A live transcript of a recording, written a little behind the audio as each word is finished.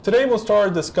Today we'll start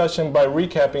our discussion by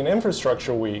recapping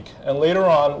Infrastructure Week, and later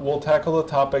on we'll tackle the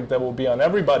topic that will be on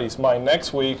everybody's mind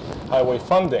next week, highway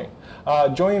funding.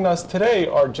 Joining us today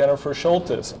are Jennifer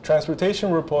Schultes,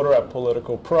 transportation reporter at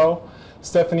Politico Pro,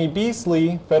 Stephanie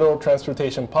Beasley, Federal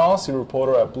Transportation Policy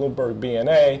reporter at Bloomberg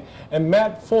BNA, and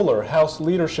Matt Fuller, House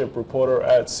Leadership reporter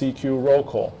at CQ Roll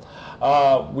Call.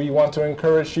 We want to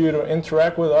encourage you to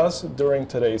interact with us during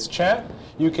today's chat.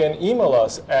 You can email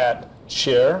us at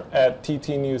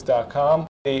share@ttnews.com,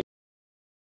 this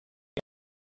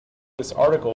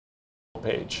article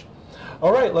page.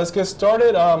 All right, let's get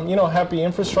started. Happy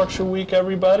Infrastructure Week,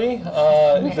 everybody.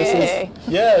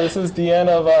 This is the end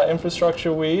of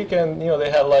Infrastructure Week, and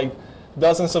they had like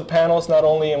dozens of panels, not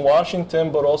only in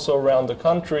Washington, but also around the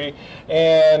country.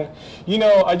 And,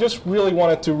 I just really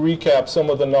wanted to recap some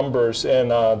of the numbers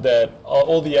and that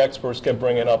all the experts kept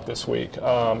bringing up this week.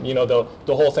 The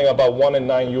whole thing about 1 in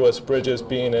 9 U.S. bridges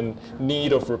being in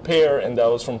need of repair, and that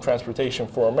was from Transportation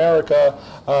for America,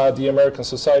 the American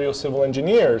Society of Civil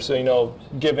Engineers,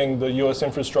 giving the U.S.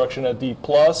 infrastructure a D+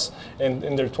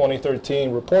 in their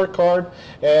 2013 report card,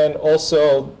 and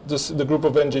also the group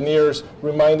of engineers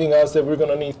reminding us that we're going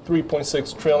to need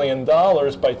 $3.6 trillion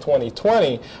by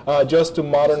 2020 just to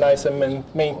modernize and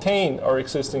maintain our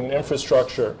existing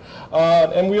infrastructure.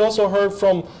 And we also heard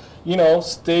from,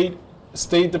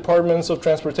 state departments of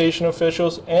transportation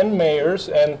officials and mayors,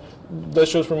 and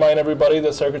let's just remind everybody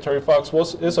that Secretary Fox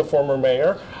is a former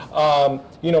mayor.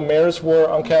 Mayors were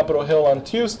on Capitol Hill on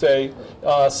Tuesday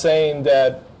saying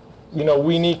that,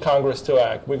 we need Congress to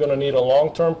act. We're going to need a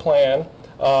long-term plan,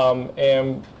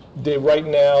 and right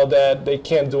now that they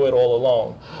can't do it all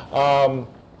alone.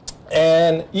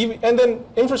 And then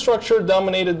infrastructure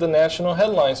dominated the national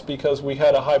headlines because we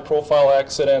had a high-profile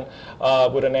accident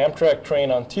with an Amtrak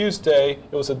train on Tuesday.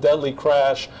 It was a deadly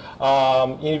crash.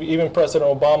 Even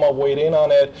President Obama weighed in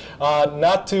on it,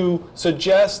 not to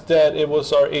suggest that it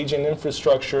was our aging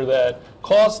infrastructure that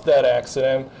caused that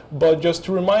accident, but just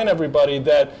to remind everybody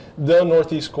that the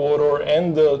Northeast Corridor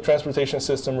and the transportation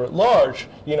system at large,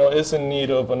 is in need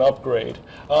of an upgrade.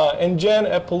 And Jen,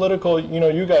 at Politico,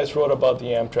 you guys wrote about the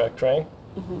Amtrak train.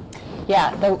 Mm-hmm.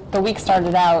 Yeah, the week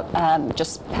started out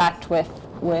just packed with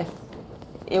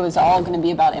it was all going to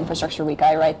be about Infrastructure Week.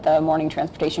 I write the morning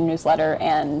transportation newsletter,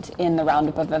 and in the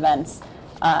roundup of events,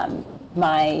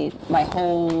 my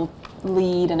whole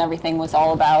lead and everything was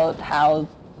all about how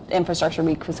Infrastructure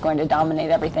Week was going to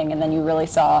dominate everything, and then you really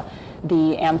saw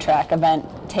the Amtrak event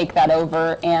take that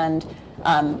over and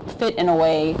fit in a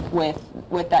way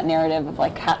with that narrative of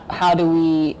like how do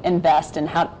we invest and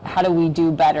how do we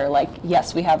do better? Like,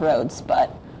 yes, we have roads,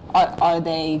 but are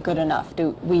they good enough?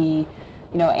 Do we,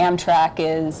 Amtrak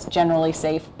is generally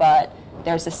safe, but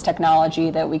there's this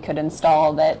technology that we could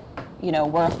install that,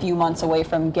 we're a few months away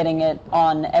from getting it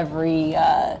on every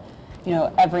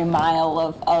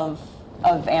mile of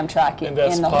Amtrak in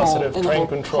the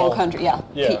whole country. Yeah.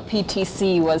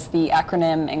 PTC was the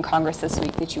acronym in Congress this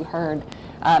week that you heard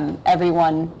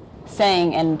everyone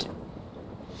saying, and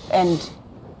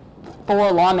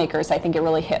for lawmakers, I think it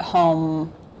really hit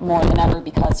home more than ever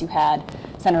because you had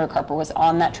Senator Carper was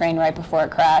on that train right before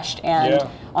it crashed, and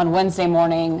on Wednesday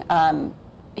morning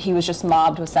he was just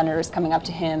mobbed with senators coming up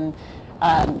to him,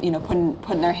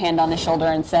 putting their hand on his shoulder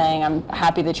and saying, "I'm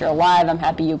happy that you're alive. I'm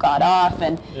happy you got off."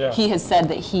 And he has said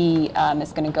that he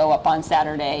is going to go up on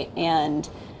Saturday and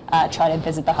try to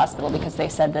visit the hospital because they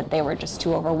said that they were just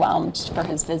too overwhelmed for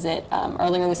his visit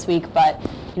earlier this week. But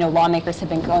lawmakers have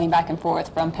been going back and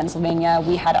forth from Pennsylvania.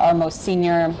 We had our most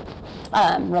senior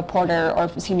reporter or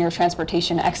senior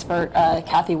transportation expert,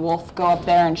 Kathy Wolf, go up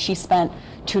there, and she spent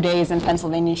 2 days in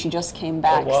Pennsylvania. She just came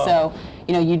back. Oh, wow. So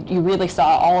you really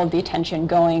saw all of the attention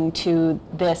going to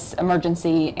this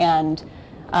emergency, and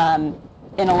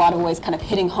in a lot of ways kind of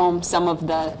hitting home some of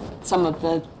the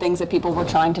things that people were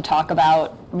trying to talk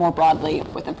about more broadly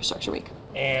with Infrastructure Week.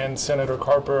 And Senator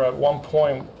Carper, at one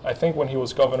point, I think when he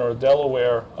was governor of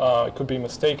Delaware, I could be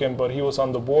mistaken, but he was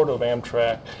on the board of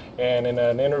Amtrak. And in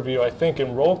an interview, I think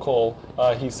in Roll Call,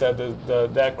 he said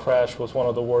that that crash was one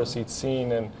of the worst he'd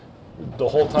seen in the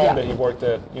whole time that he worked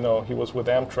at, he was with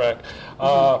Amtrak.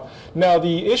 Now,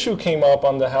 the issue came up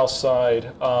on the House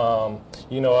side,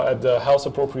 at the House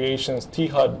Appropriations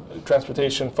THUD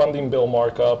Transportation Funding Bill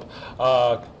markup.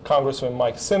 Congressman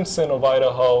Mike Simpson of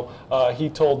Idaho, he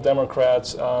told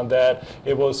Democrats that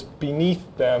it was beneath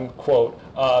them, quote,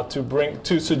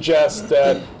 to suggest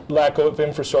that lack of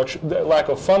infrastructure, lack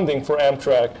of funding for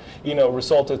Amtrak,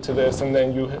 resulted to this. And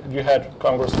then you had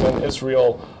Congressman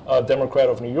Israel, Democrat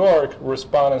of New York,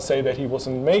 respond and say that he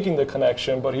wasn't making the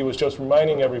connection, but he was just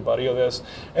reminding everybody of this.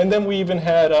 And then we even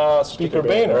had Speaker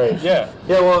Boehner. Right. Yeah.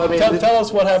 Yeah. Well, I mean, tell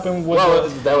us what happened with. Well,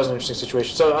 that was an interesting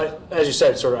situation. So, as you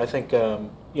said, I think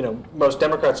most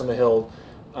Democrats on the Hill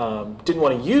didn't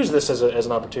want to use this as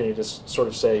an opportunity to sort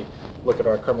of say, look at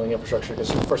our crumbling infrastructure,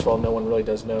 because first of all, no one really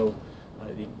does know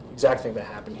the exact thing that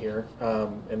happened here,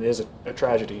 and it is a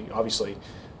tragedy, obviously.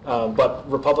 But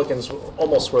Republicans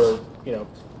almost were,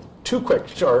 too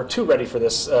quick or too ready for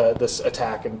this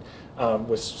attack, and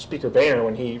with Speaker Boehner,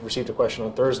 when he received a question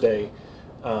on Thursday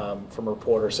from a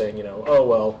reporter saying, oh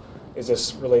well, is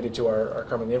this related to our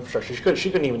crumbling infrastructure?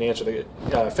 She couldn't even answer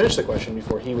finish the question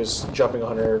before he was jumping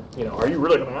on her. Are you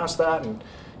really going to ask that? And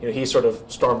he sort of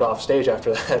stormed off stage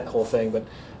after that whole thing. But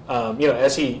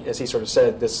as he sort of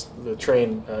said, the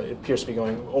train it appears to be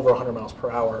going over 100 miles per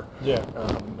hour. Yeah.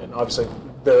 And obviously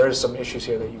there is some issues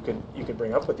here that you could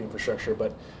bring up with the infrastructure,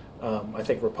 but I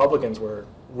think Republicans were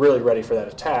really ready for that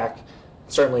attack.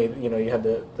 Certainly, you had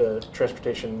the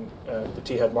transportation, the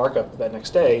THEAD markup that next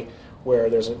day,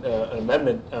 where there's an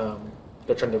amendment.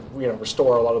 They're trying to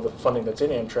restore a lot of the funding that's in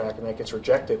Amtrak, and that gets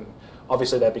rejected. And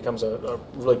obviously, that becomes a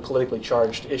really politically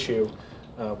charged issue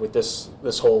with this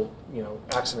whole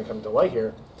accident coming to light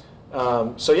here.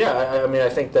 So yeah, I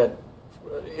think that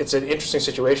it's an interesting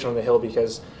situation on the Hill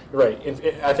because you're right.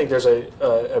 I think there's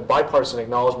a bipartisan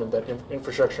acknowledgement that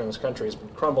infrastructure in this country has been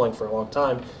crumbling for a long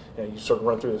time. You sort of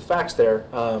run through the facts there,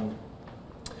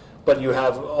 but you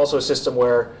have also a system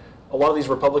where a lot of these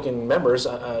Republican members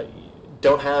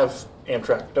don't have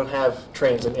Amtrak, don't have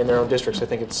trains in their own districts. I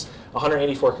think it's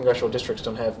 184 congressional districts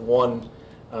don't have one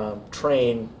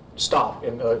train stop,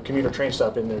 commuter train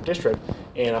stop in their district,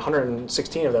 and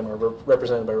 116 of them are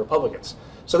represented by Republicans.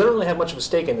 So they don't really have much of a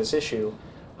stake in this issue.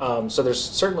 So there's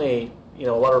certainly a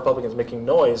lot of Republicans making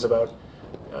noise about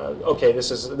okay,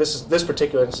 this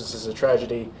particular instance is a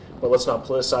tragedy, but let's not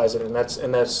politicize it, and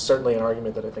that's certainly an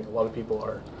argument that I think a lot of people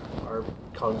are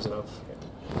cognizant of.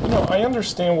 I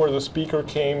understand where the speaker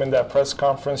came in that press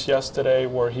conference yesterday,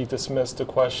 where he dismissed the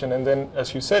question, and then,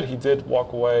 as you said, he did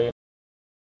walk away.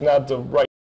 Not the right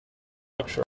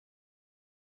structure,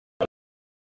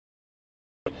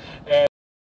 and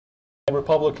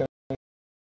Republicans,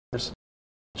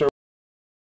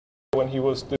 when he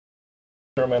was the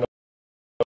chairman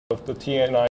of the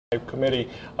TNI committee,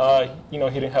 he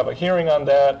didn't have a hearing on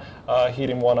that. He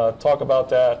didn't want to talk about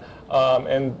that.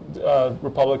 And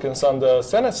Republicans on the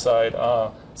Senate side,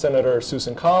 Senator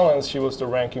Susan Collins, she was the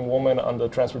ranking woman on the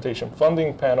transportation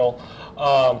funding panel.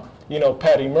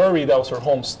 Patty Murray, that was her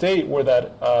home state where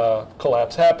that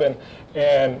collapse happened,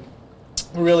 and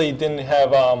really didn't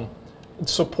have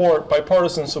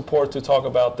bipartisan support to talk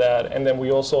about that. And then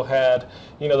we also had,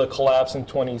 the collapse in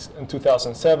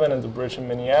 2007 and the bridge in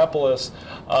Minneapolis,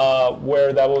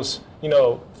 where that was,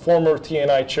 former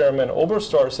TNI chairman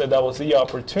Oberstar said that was the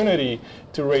opportunity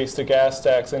to raise the gas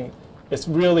tax, and it's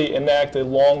really enacted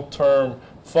long-term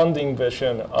funding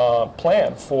vision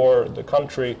plan for the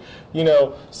country.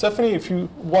 Stephanie, if you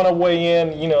want to weigh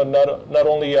in, not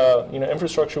only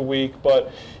Infrastructure Week,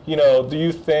 but do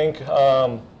you think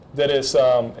that it's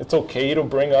okay to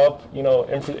bring up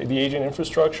the aging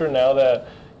infrastructure now that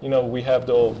we have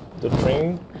the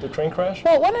train crash?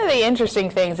 Well, one of the interesting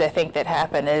things I think that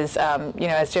happened is,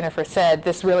 as Jennifer said,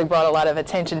 this really brought a lot of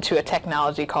attention to a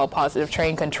technology called positive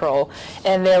train control.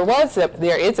 And there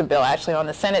is a bill actually on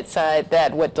the Senate side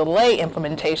that would delay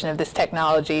implementation of this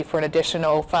technology for an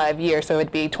additional 5 years. So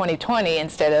it'd be 2020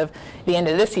 instead of the end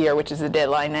of this year, which is the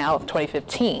deadline now,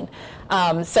 2015.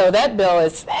 So that bill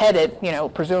is headed,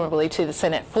 presumably to the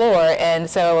Senate floor. And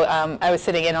so I was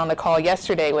sitting in on the call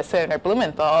yesterday with Senator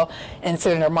Blumenthal and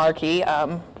Senator Markey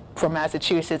from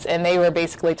Massachusetts, and they were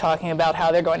basically talking about how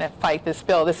they're going to fight this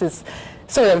bill. This is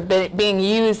sort of being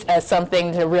used as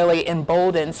something to really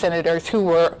embolden senators who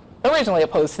were originally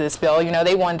opposed to this bill.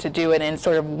 They wanted to do it in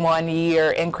sort of 1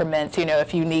 year increments.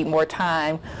 If you need more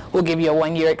time, we'll give you a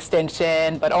 1 year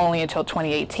extension, but only until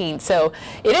 2018. So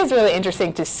it is really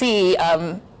interesting to see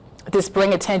this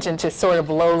bring attention to sort of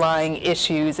low-lying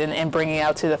issues and bringing it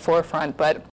out to the forefront.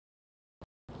 But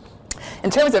in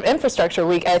terms of Infrastructure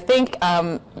Week, I think,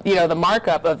 the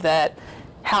markup of that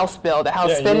House bill, the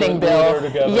House spending bill.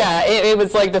 Yeah, it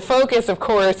was like the focus, of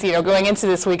course, going into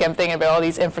this week, I'm thinking about all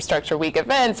these Infrastructure Week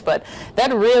events, but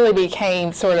that really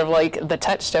became sort of like the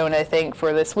touchstone, I think,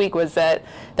 for this week was that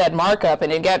markup,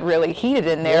 and it got really heated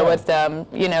in there with,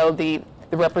 the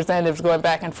the representatives going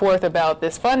back and forth about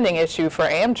this funding issue for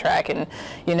Amtrak, and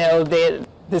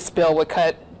this bill would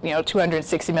cut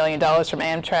 $260 million from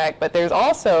Amtrak, but there's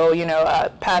also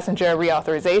a passenger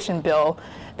reauthorization bill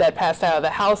that passed out of the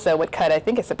House that would cut, I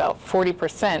think it's about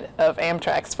 40% of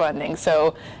Amtrak's funding.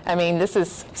 So, I mean, this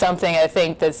is something I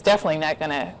think that's definitely not going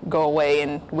to go away,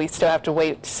 and we still have to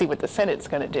wait to see what the Senate's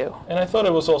going to do. And I thought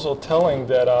it was also telling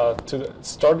that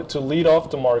to lead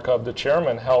off the markup, the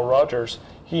chairman, Hal Rogers,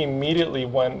 he immediately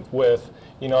went with,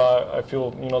 I feel,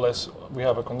 we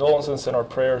have our condolences and our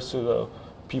prayers to the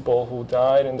people who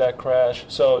died in that crash.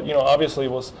 So, obviously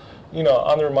it was,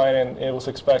 undermined, and it was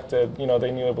expected,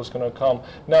 they knew it was going to come.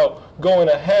 Now, going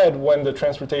ahead, when the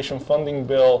transportation funding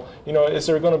bill, is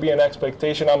there going to be an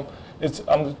expectation?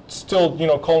 I'm still,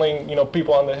 calling,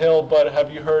 people on the Hill, but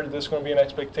have you heard there's going to be an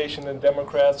expectation that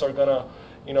Democrats are going to,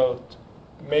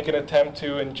 make an attempt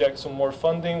to inject some more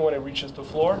funding when it reaches the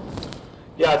floor?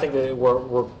 Yeah, I think that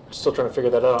we're still trying to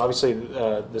figure that out. Obviously,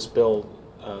 this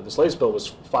latest bill was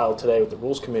filed today with the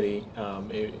Rules Committee.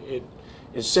 It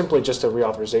is simply just a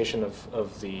reauthorization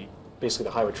of basically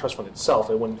the Highway Trust Fund itself.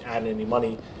 It wouldn't add any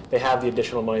money. They have the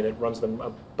additional money that runs them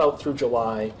about through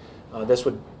July. This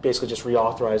would basically just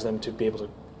reauthorize them to be able to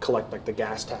collect like the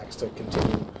gas tax to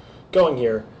continue going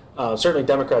here. Certainly,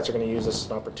 Democrats are going to use this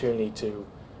as an opportunity to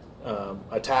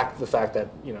attack the fact that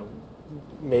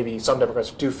maybe some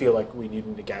Democrats do feel like we need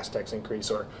a gas tax increase,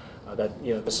 or that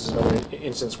this is another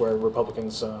instance where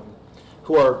Republicans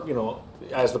who are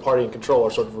as the party in control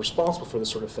are sort of responsible for this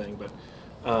sort of thing, but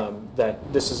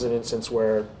that this is an instance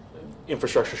where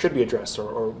infrastructure should be addressed,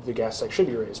 or the gas tax should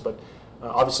be raised. But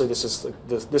obviously, this is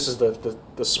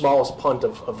the smallest punt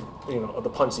of the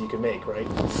punts that you can make, right?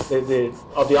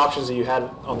 Of the options that you had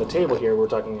on the table here, we're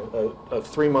talking a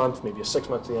 3-month, maybe a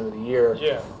 6-month to the end of the year.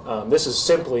 Yeah. This is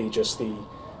simply just the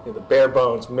bare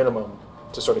bones minimum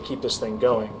to sort of keep this thing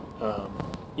going.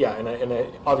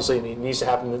 Obviously it needs to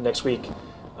happen next week.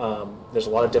 There's a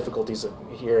lot of difficulties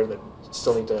here that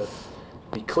still need to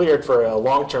be cleared for a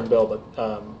long-term bill, but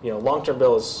long-term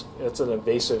bill it's an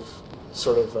evasive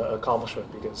sort of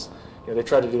accomplishment, because they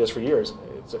tried to do this for years.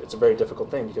 It's a very difficult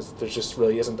thing because there just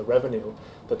really isn't the revenue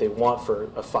that they want for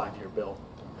a 5-year bill.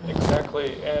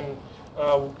 Exactly, and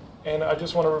I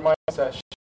just want to remind us that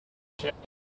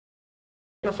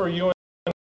for you and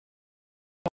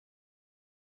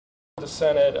the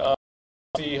Senate,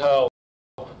 see how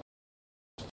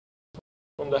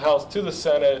from the House to the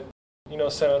Senate,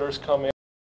 senators come in,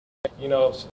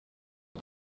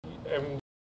 and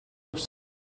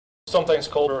sometimes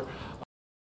colder.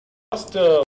 What's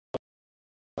the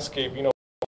landscape,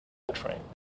 train?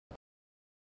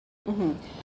 Mm-hmm.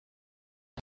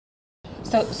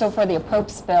 So for the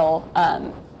approps bill,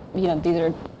 these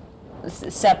are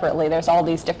separately. There's all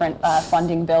these different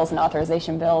funding bills and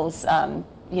authorization bills.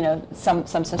 Some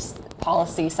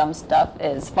policy, some stuff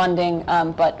is funding.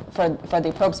 But for the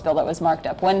approps bill that was marked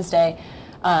up Wednesday,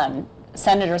 Republican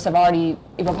senators have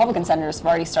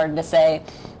already started to say,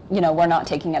 we're not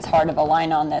taking as hard of a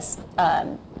line on this.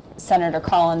 Senator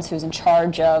Collins, who's in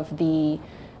charge of the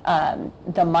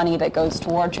money that goes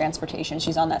toward transportation,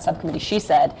 she's on that subcommittee, she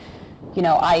said,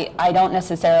 I don't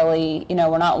necessarily,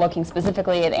 we're not looking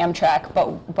specifically at Amtrak,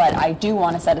 but I do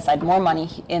want to set aside more money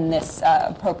in this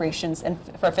appropriations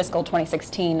for fiscal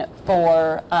 2016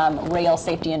 for rail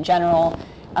safety in general,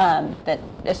 that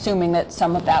assuming that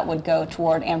some of that would go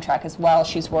toward Amtrak as well.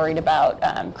 She's worried about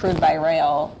crude by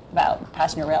rail, about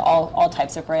passenger rail, all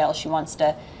types of rail. She wants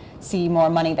to see more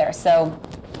money there. So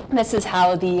this is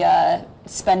how the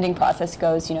spending process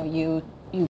goes. You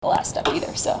the last step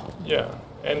either. So yeah.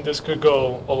 And this could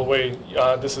go all the way.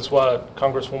 This is what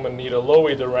Congresswoman Nita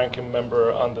Lowey, the ranking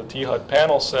member on the THUD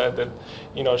panel, said, that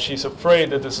she's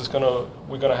afraid that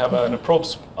we're gonna have an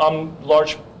approach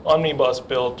large omnibus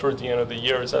bill toward the end of the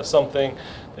year. Is that something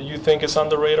that you think is on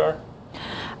the radar?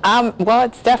 Well,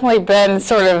 it's definitely been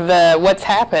sort of what's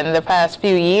happened the past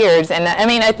few years. And I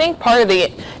mean, I think part of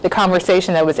the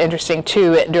conversation that was interesting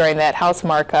too during that House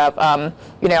markup,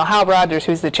 Hal Rogers,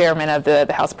 who's the chairman of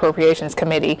the House Appropriations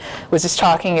Committee, was just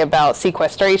talking about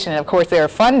sequestration. And of course, there are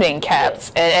funding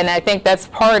caps. And I think that's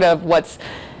part of what's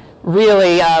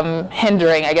really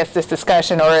hindering, I guess, this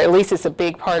discussion, or at least it's a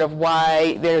big part of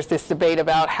why there's this debate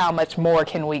about how much more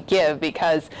can we give,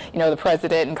 because the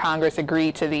president and Congress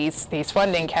agreed to these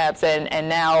funding caps, and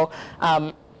now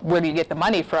where do you get the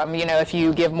money from? If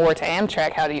you give more to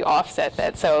Amtrak, how do you offset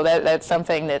that? So that's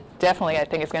something that definitely I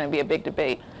think is going to be a big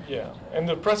debate. Yeah, and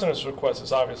the president's request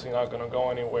is obviously not going to go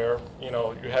anywhere. You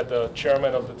know, you had the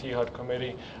chairman of the THUD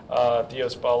committee,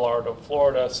 Diaz-Balart of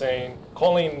Florida,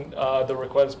 calling the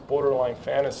request borderline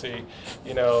fantasy.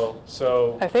 You know,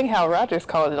 so I think Hal Rogers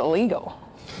called it illegal.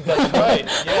 that's right.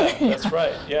 Yeah, that's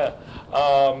right. Yeah.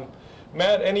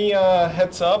 Matt, any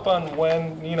heads up on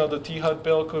when the THUD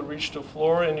bill could reach the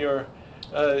floor in your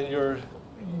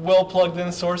well plugged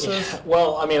in sources?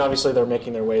 Well, I mean, obviously they're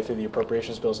making their way through the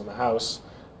appropriations bills in the House.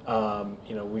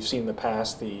 We've seen in the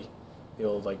past the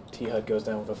old like THUD goes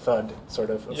down with a thud sort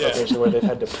of appropriation where they've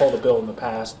had to pull the bill in the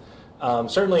past.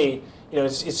 Certainly,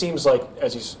 it seems like,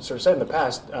 as you sort of said in the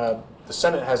past, the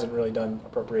Senate hasn't really done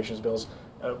appropriations bills.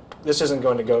 This isn't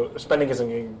going to go, spending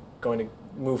isn't going to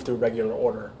move through regular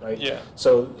order, right? Yeah.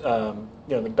 So,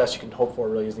 the best you can hope for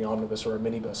really is the omnibus or a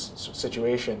minibus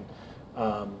situation.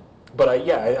 But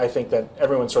I think that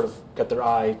everyone sort of got their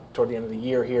eye toward the end of the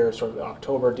year here, sort of the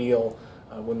October deal,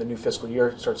 when the new fiscal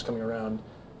year starts coming around.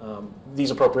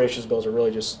 These appropriations bills are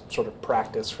really just sort of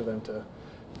practice for them to,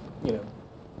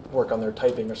 work on their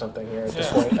typing or something here at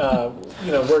this point.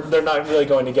 They're not really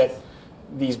going to get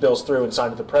these bills through and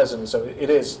signed to the president. So it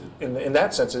is, in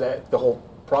that sense, the whole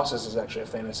process is actually a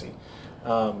fantasy.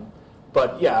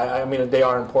 But yeah, I mean, they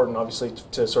are important, obviously,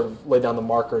 to sort of lay down the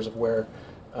markers of where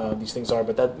these things are.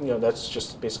 But that's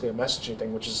just basically a messaging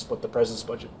thing, which is what the president's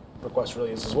budget request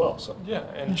really is as well. So yeah,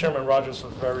 and Chairman Rogers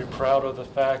was very proud of the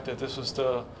fact that this was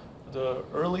the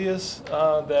earliest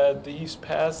that he's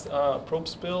passed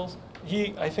Probst bills.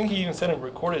 I think he even said in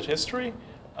recorded history.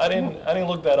 I didn't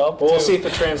look that up. Well, we'll see if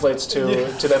it translates to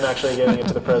them actually getting it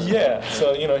to the president. Yeah,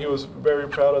 so he was very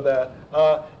proud of that.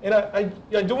 And I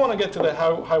do want to get to the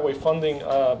highway funding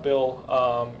bill.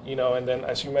 And then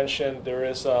as you mentioned, there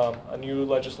is a new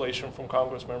legislation from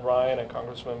Congressman Ryan and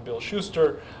Congressman Bill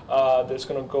Schuster that's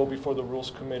going to go before the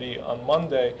Rules Committee on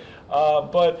Monday.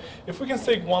 But if we can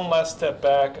take one last step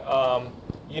back,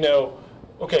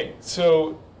 okay,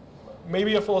 so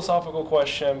maybe a philosophical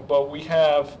question, but we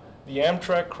have the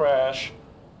Amtrak crash.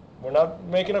 We're not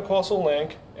making a causal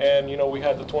link, and we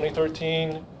had the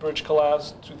 2013 bridge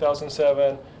collapse,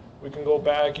 2007. We can go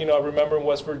back. I remember in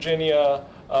West Virginia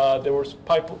there was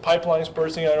pipelines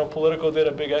bursting. I know Politico did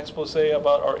a big expose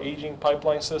about our aging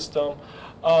pipeline system.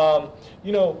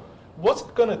 What's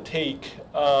it gonna take?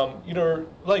 What's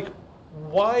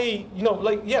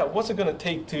it gonna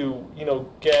take to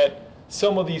get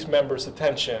some of these members'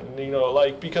 attention?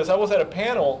 Because I was at a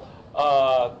panel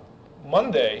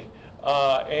Monday,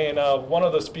 and one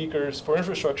of the speakers for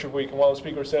Infrastructure Week, and one of the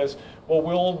speakers says, "Well,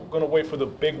 we're all going to wait for the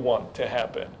big one to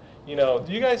happen." Do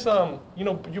you guys,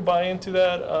 you buy into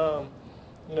that,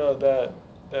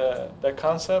 that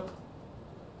concept?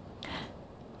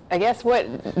 I guess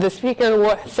what the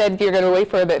speaker said, they're going to wait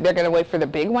for the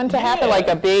big one to happen, like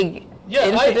a big.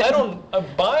 Yeah, I don't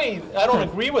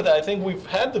agree with that. I think we've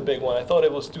had the big one. I thought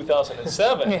it was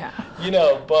 2007. Yeah.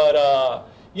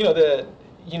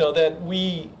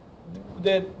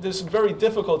 That this is very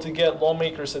difficult to get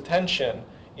lawmakers' attention,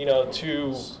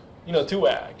 to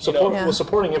act.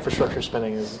 Supporting infrastructure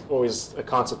spending is always a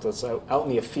concept that's out in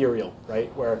the ethereal, right?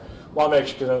 Where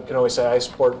lawmakers can always say, "I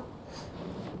support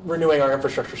renewing our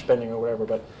infrastructure spending" or whatever.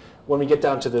 But when we get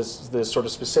down to this sort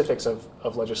of specifics of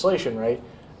legislation, right?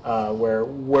 Where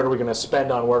are we going to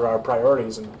spend on? What are our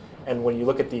priorities? And when you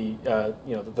look at the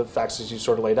facts as you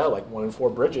sort of laid out, like 1 in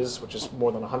 4 bridges, which is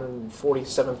more than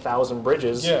 147,000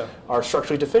 bridges, are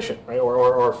structurally deficient, right,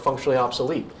 or functionally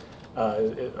obsolete,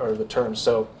 are the terms.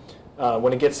 So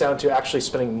when it gets down to actually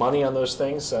spending money on those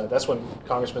things, that's when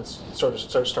congressmen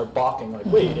start balking, like,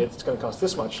 wait, it's going to cost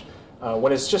this much.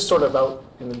 When it's just sort of out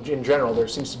in general, there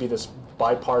seems to be this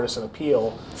bipartisan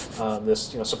appeal,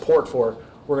 this support for,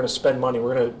 we're going to spend money,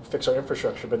 we're going to fix our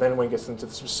infrastructure. But then when it gets into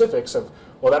the specifics of,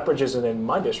 well, that bridge isn't in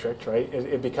my district, right?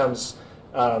 It becomes,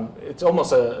 it's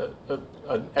almost an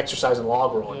exercise in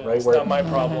log rolling, right? It's not my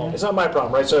problem. It's not my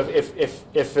problem, right? So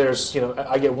if there's,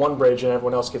 I get one bridge and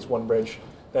everyone else gets one bridge,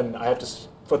 then I have to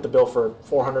foot the bill for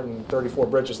 434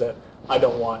 bridges that I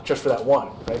don't want just for that one,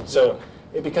 right? So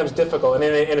it becomes difficult,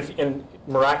 and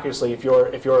miraculously, if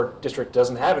your district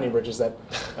doesn't have any bridges that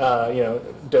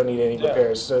don't need any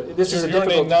repairs, so this is a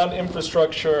difficult. You're in a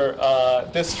non-infrastructure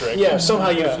district. Yeah,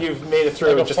 somehow you've made it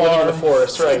through, like just living in the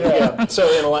forest, right? Yeah. So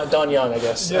Don Young, I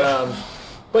guess. Yeah.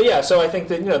 But yeah, so I think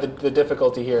that the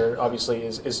difficulty here obviously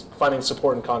is finding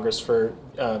support in Congress for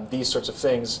these sorts of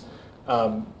things,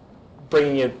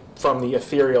 bringing it from the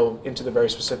ethereal into the very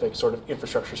specific sort of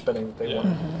infrastructure spending that they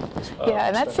want. Yeah,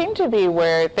 and that seemed to be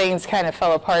where things kind of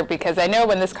fell apart, because I know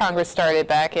when this Congress started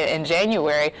back in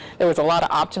January, there was a lot of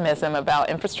optimism about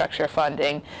infrastructure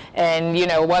funding. And, you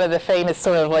know, one of the famous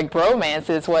sort of like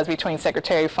bromances was between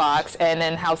Secretary Fox and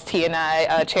then House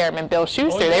T&I Chairman Bill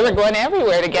Schuster. They were going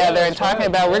everywhere together and talking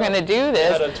about we're going to do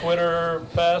this. Had a Twitter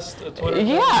fest, a Twitter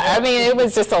Yeah, I mean, it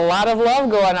was just a lot of love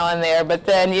going on there. But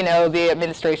then, you know, the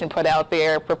administration put out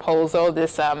their proposal,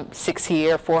 this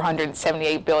 6-year,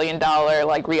 $478 billion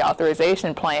like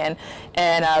reauthorization plan,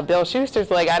 and Bill Schuster's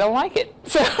like, I don't like it.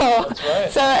 So,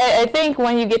 so I think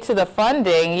when you get to the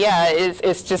funding, yeah,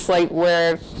 it's just like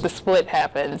where the split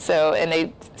happened. So, and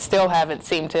they still haven't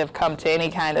seemed to have come to any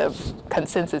kind of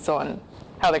consensus on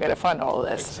how they're going to fund all of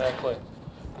this. Exactly.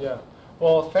 Yeah.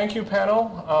 Well, thank you,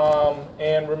 panel,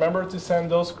 and remember to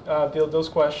send those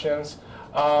questions.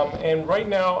 And right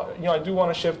now, you know, I do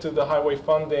want to shift to the highway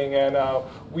funding, and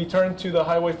we turn to the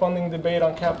highway funding debate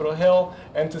on Capitol Hill.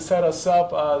 And to set us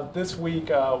up, this week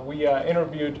we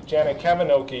interviewed Janet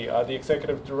Kavinoky, the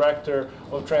Executive Director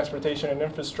of Transportation and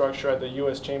Infrastructure at the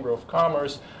U.S. Chamber of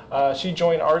Commerce. She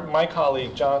joined my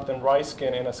colleague, Jonathan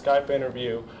Reiskin, in a Skype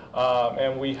interview,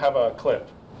 and we have a clip.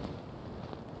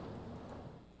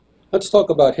 Let's talk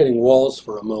about hitting walls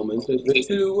for a moment.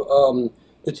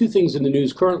 The two things in the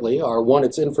news currently are, one,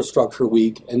 it's Infrastructure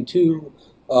Week, and two,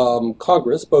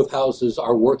 Congress, both houses,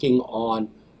 are working on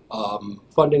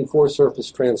funding for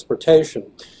surface transportation.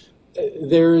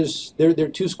 There are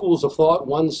two schools of thought.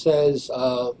 One says,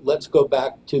 let's go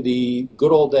back to the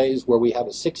good old days where we have a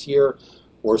 6-year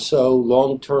or so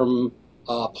long-term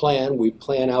plan. We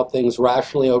plan out things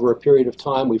rationally over a period of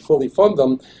time. We fully fund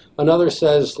them. Another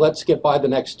says, let's get by the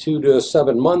next 2 to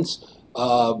 7 months.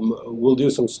 We'll do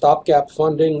some stopgap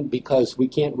funding because we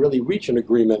can't really reach an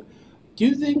agreement. Do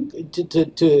you think,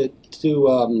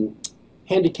 to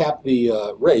handicap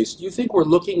the race, do you think we're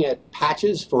looking at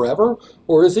patches forever,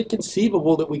 or is it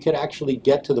conceivable that we could actually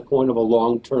get to the point of a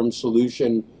long-term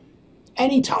solution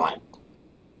anytime?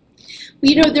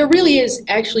 You know, there really is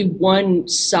actually one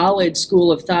solid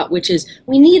school of thought, which is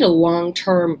we need a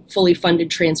long-term, fully funded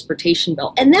transportation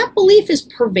bill. And that belief is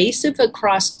pervasive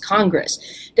across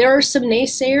Congress. There are some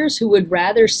naysayers who would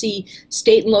rather see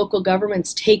state and local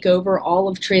governments take over all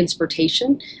of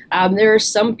transportation. There are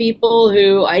some people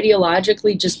who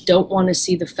ideologically just don't want to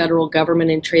see the federal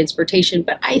government in transportation.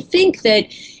 But I think that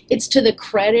it's to the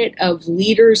credit of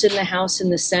leaders in the House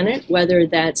and the Senate, whether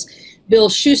that's Bill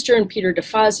Schuster and Peter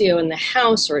DeFazio in the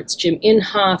House, or it's Jim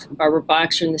Inhofe and Barbara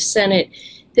Boxer in the Senate,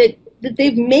 that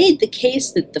they've made the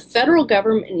case that the federal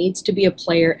government needs to be a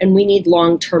player and we need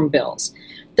long-term bills.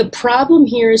 The problem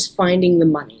here is finding the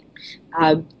money.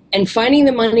 And finding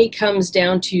the money comes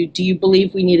down to, do you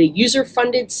believe we need a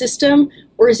user-funded system,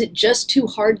 or is it just too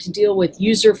hard to deal with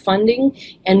user funding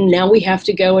and now we have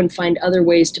to go and find other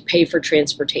ways to pay for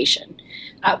transportation?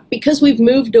 Because we've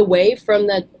moved away from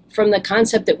the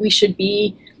concept that we should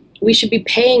be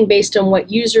paying based on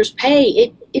what users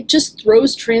pay, it just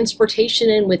throws transportation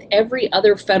in with every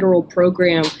other federal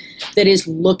program that is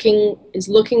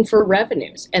looking for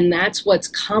revenues. And that's what's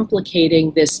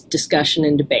complicating this discussion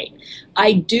and debate.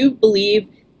 I do believe,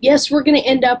 yes, we're going to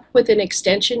end up with an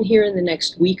extension here in the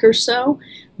next week or so,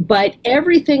 but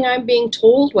everything I'm being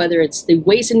told, whether it's the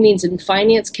Ways and Means and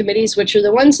Finance Committees, which are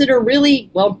the ones that are really,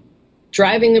 well,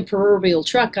 driving the proverbial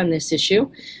truck on this issue,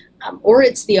 or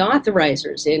it's the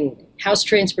authorizers in House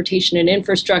Transportation and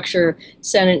Infrastructure,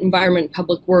 Senate Environment,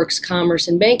 Public Works, Commerce,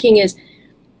 and Banking, is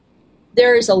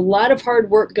there is a lot of hard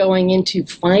work going into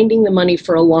finding the money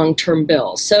for a long-term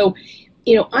bill. So,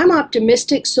 you know, I'm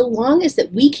optimistic so long as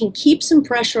that we can keep some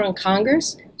pressure on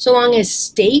Congress, so long as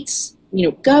states, you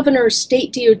know, governors,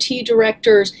 state DOT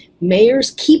directors,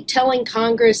 mayors keep telling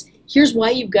Congress, here's why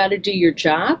you've got to do your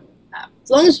job. As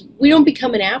long as we don't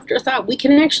become an afterthought, we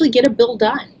can actually get a bill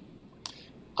done.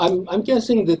 I'm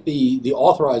guessing that the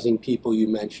authorizing people you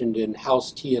mentioned in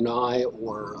House T&I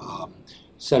or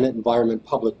Senate Environment,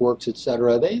 Public Works, et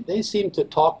cetera, they seem to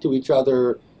talk to each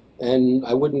other, and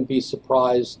I wouldn't be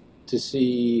surprised to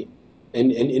see an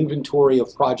inventory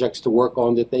of projects to work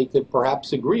on that they could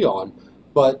perhaps agree on.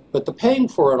 But the paying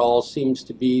for it all seems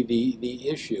to be the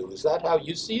issue. Is that how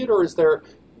you see it, or is there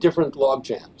different log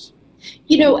jams?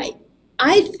 You know,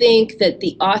 I think that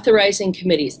the authorizing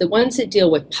committees, the ones that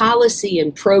deal with policy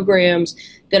and programs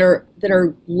that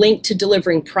are linked to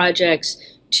delivering projects,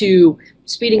 to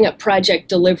speeding up project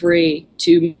delivery,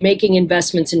 to making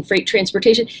investments in freight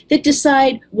transportation, that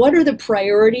decide what are the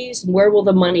priorities and where will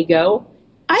the money go,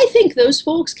 I think those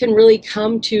folks can really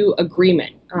come to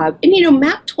agreement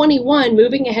MAP 21,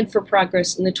 Moving Ahead for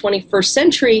Progress in the 21st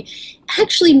Century,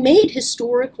 actually made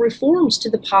historic reforms to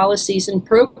the policies and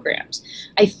programs.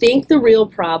 I think the real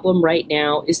problem right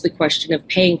now is the question of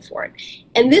paying for it.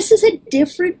 And this is a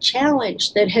different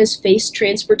challenge that has faced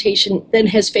transportation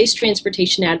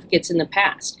advocates in the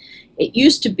past. It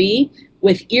used to be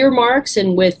with earmarks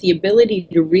and with the ability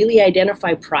to really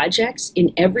identify projects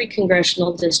in every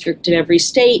congressional district in every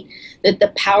state, that the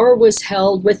power was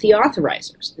held with the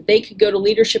authorizers, that they could go to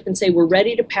leadership and say, we're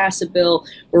ready to pass a bill,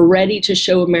 we're ready to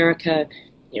show America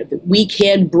that we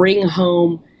can bring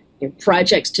home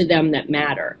projects to them that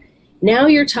matter. Now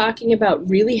you're talking about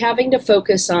really having to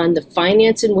focus on the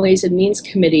Finance and Ways and Means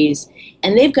committees,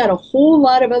 and they've got a whole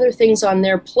lot of other things on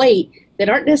their plate that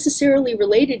aren't necessarily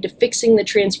related to fixing the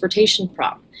transportation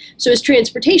problem. So as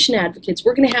transportation advocates,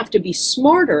 we're going to have to be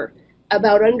smarter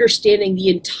about understanding the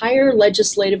entire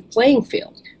legislative playing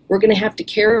field. We're going to have to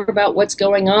care about what's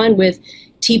going on with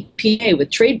TPA, with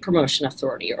Trade Promotion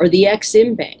Authority, or the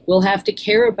Ex-Im Bank. We'll have to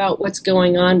care about what's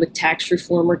going on with tax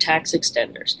reform or tax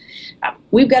extenders.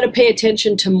 We've got to pay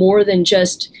attention to more than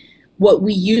just what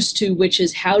we used to, which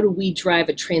is how do we drive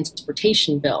a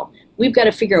transportation bill. We've got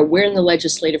to figure out where in the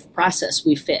legislative process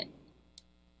we fit.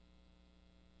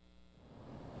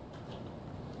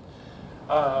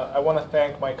 I want to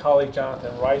thank my colleague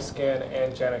Jonathan Reiskin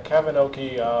and Janet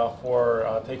Kavinoky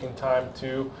for taking time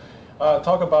to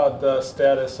talk about the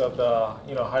status of the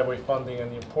highway funding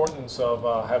and the importance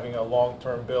of having a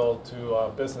long-term bill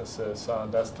to businesses.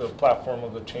 That's the platform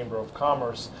of the Chamber of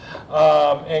Commerce.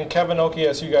 And Kavinoky,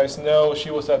 as you guys know,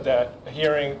 she was at that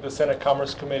hearing the Senate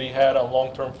Commerce Committee had on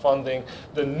long-term funding,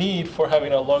 the need for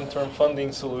having a long-term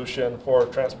funding solution for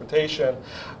transportation.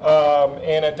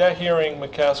 And at that hearing,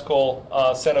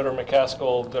 Senator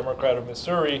McCaskill, Democrat of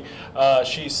Missouri,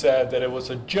 she said that it was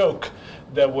a joke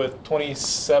that with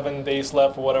 27 days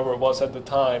left or whatever it was at the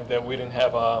time, that we didn't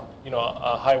have a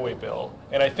highway bill.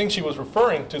 And I think she was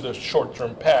referring to the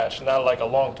short-term patch, not like a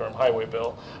long-term highway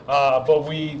bill. But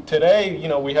today,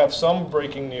 we have some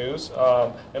breaking news,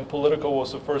 and Politico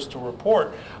was the first to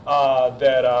report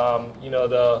that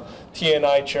the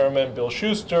TNI chairman Bill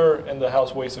Schuster and the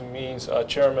House Ways and Means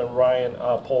chairman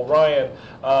Paul Ryan,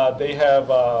 they have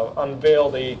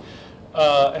unveiled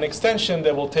an extension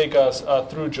that will take us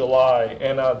through July.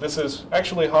 And this is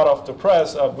actually hot off the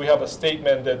press. We have a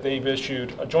statement that they've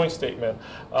issued, a joint statement,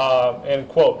 and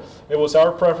quote, "It was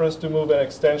our preference to move an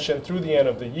extension through the end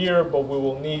of the year, but we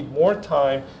will need more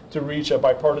time to reach a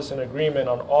bipartisan agreement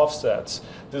on offsets.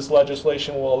 This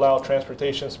legislation will allow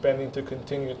transportation spending to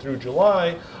continue through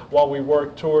July while we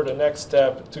work toward the next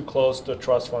step to close the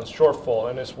trust fund's shortfall."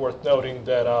 And it's worth noting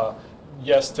that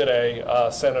yesterday,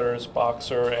 Senators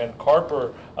Boxer and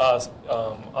Carper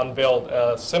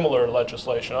unveiled similar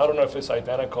legislation. I don't know if it's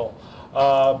identical,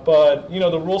 but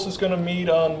the rules is going to meet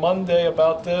on Monday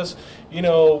about this.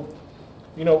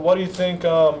 What do you think?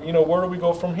 Where do we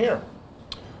go from here?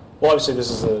 Well, obviously,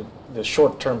 this is the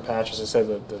short-term patch, as I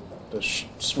said, the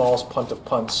smallest punt of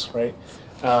punts, right?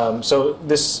 So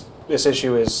this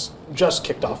issue is just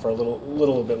kicked off for a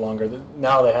little bit longer.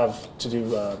 Now they have to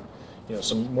do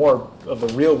some more of the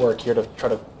real work here to try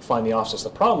to find the offsets. The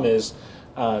problem is,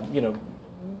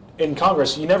 in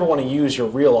Congress, you never want to use your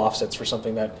real offsets for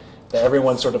something that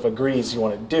everyone sort of agrees you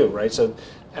want to do, right? So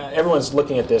everyone's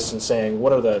looking at this and saying,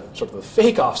 what are the sort of the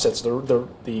fake offsets,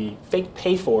 the fake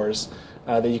pay-fors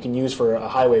that you can use for a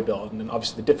highway bill? And then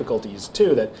obviously the difficulty is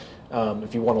too that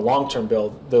if you want a long-term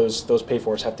bill, those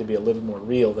pay-fors have to be a little more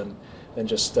real than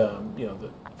just the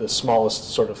smallest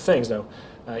sort of things. Now,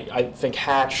 I think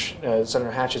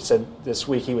Senator Hatch had said this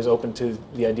week he was open to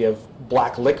the idea of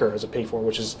black liquor as a pay-for,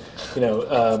 which is,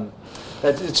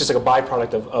 it's just like a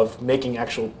byproduct of making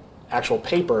actual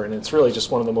paper, and it's really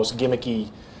just one of the most gimmicky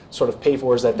sort of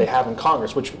pay-fors that they have in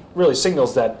Congress, which really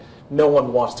signals that no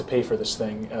one wants to pay for this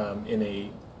thing in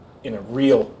a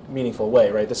real, meaningful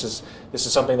way, right? This is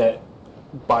something that,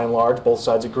 by and large, both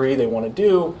sides agree they want to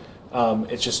do.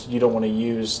 It's just you don't want to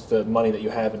use the money that you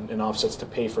have in offsets to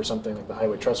pay for something like the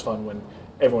Highway Trust Fund when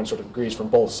everyone sort of agrees from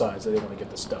both sides that they want to get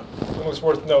this done. It was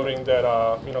worth noting that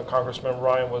Congressman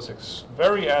Ryan was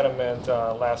very adamant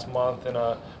last month in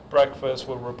a breakfast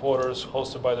with reporters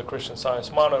hosted by the Christian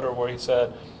Science Monitor, where he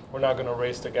said, we're not going to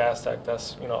raise the gas tax.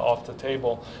 That's off the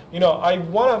table. I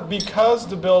want to, because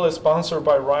the bill is sponsored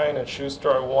by Ryan and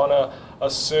Schuster, I want to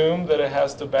assume that it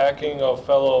has the backing of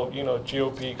fellow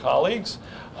GOP colleagues.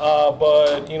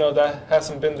 But that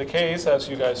hasn't been the case, as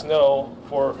you guys know,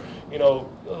 for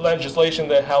legislation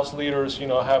that House leaders,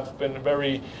 have been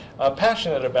very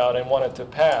passionate about and wanted to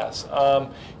pass.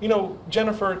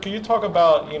 Jennifer, can you talk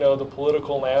about, the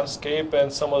political landscape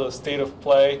and some of the state of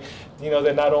play,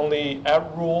 that not only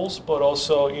at rules, but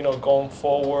also, going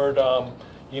forward,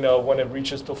 when it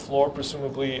reaches the floor,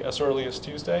 presumably as early as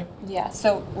Tuesday? Yeah,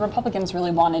 so Republicans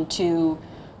really wanted to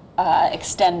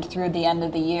extend through the end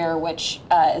of the year, which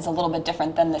is a little bit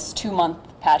different than this 2-month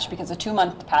patch, because a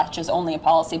 2-month patch is only a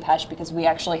policy patch because we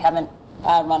actually haven't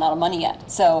run out of money yet.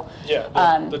 So yeah,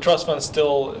 the trust fund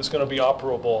still is going to be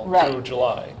operable right through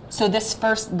July. So this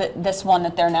this one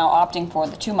that they're now opting for,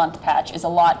 the 2-month patch, is a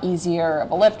lot easier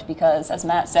of a lift because, as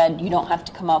Matt said, you don't have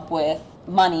to come up with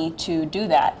money to do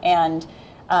that. And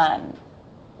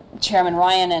Chairman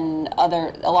Ryan and a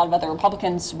lot of other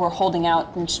Republicans were holding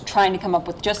out and trying to come up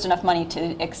with just enough money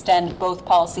to extend both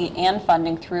policy and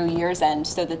funding through year's end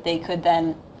so that they could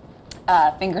then,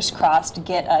 fingers crossed,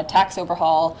 get a tax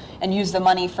overhaul and use the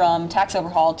money from tax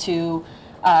overhaul to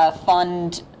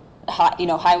fund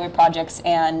highway projects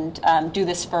and do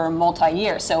this for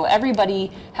multi-year. So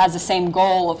everybody has the same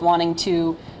goal of wanting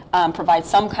to provide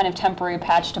some kind of temporary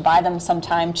patch to buy them some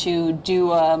time to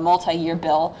do a multi-year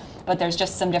bill. But there's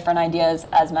just some different ideas,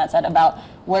 as Matt said, about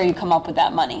where you come up with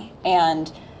that money.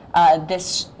 And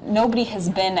nobody has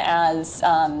been as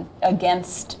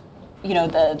against,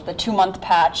 the 2-month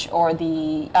patch or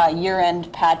the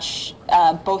year-end patch.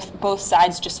 Both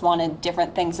sides just wanted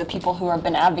different things. The people who have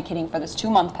been advocating for this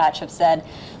 2-month patch have said,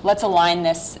 let's align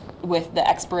this with the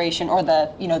expiration or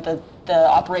the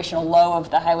operational low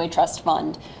of the Highway Trust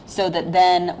Fund, so that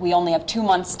then we only have 2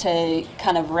 months to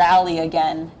kind of rally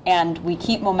again, and we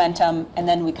keep momentum, and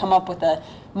then we come up with a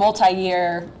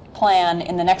multi-year plan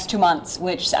in the next 2 months,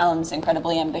 which sounds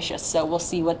incredibly ambitious. So we'll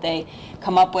see what they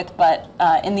come up with. But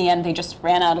in the end, they just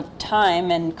ran out of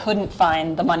time and couldn't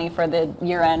find the money for the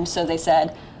year end. So they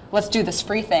said, let's do this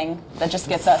free thing that just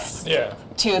gets us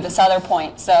to this other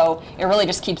point. So it really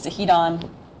just keeps the heat on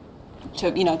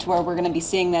to where we're going to be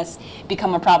seeing this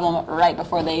become a problem right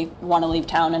before they want to leave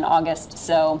town in August.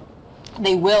 So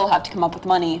they will have to come up with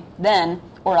money then,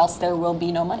 or else there will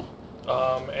be no money.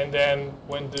 And then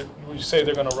when you say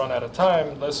they're going to run out of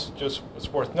time,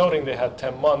 it's worth noting they had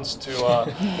 10 months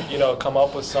to come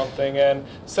up with something. And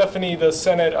Stephanie, the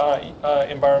Senate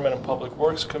Environment and Public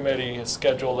Works Committee has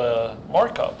scheduled a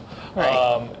markup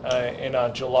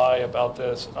in July about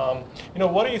this.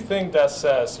 What do you think that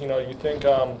says? You think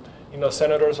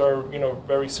senators are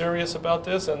very serious about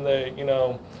this, and they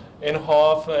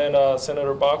Inhofe and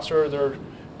Senator Boxer, they're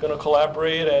going to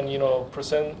collaborate and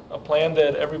present a plan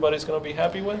that everybody's going to be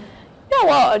happy with? Yeah,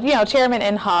 well, Chairman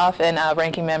Inhofe and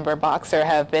Ranking Member Boxer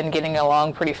have been getting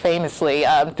along pretty famously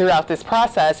throughout this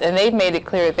process, and they've made it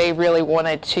clear that they really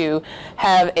wanted to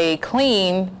have a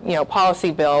clean,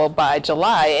 policy bill by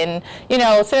July. And,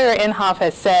 Senator Inhofe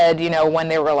has said, when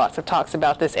there were lots of talks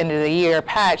about this end of the year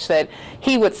patch, that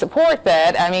he would support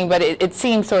that. I mean, but it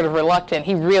seemed sort of reluctant.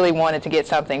 He really wanted to get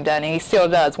something done, and he still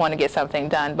does want to get something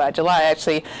done by July. I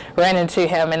actually ran into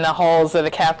him in the halls of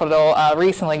the Capitol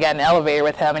recently, got an elevator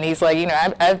with him, and he's like,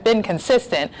 I've been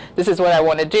consistent. This is what I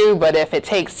want to do, but if it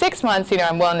takes 6 months,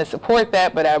 I'm willing to support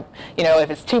that. But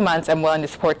if it's 2 months, I'm willing to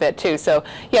support that too. So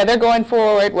yeah, they're going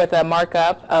forward with a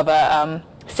markup of a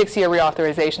 6-year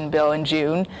reauthorization bill in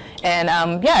June, and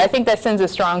I think that sends a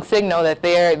strong signal that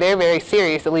they're very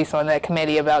serious, at least on that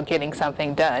committee, about getting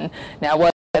something done. Now,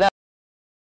 what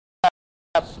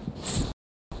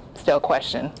still a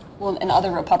question. Well, and other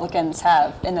Republicans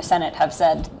in the Senate have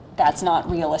said that's not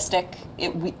realistic.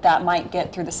 That might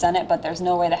get through the Senate, but there's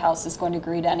no way the House is going to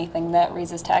agree to anything that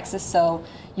raises taxes. So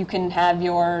you can have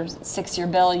your 6-year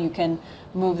bill, you can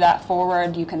move that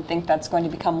forward, you can think that's going to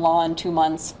become law in 2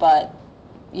 months, but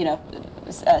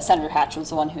Senator Hatch was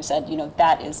the one who said,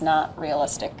 that is not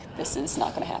realistic. This is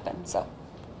not going to happen. So.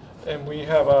 And we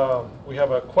have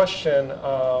a question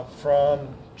from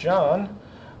John.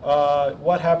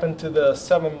 What happened to the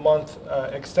 7-month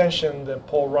extension that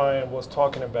Paul Ryan was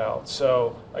talking about?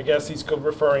 So I guess he's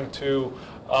referring to,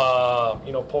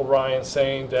 Paul Ryan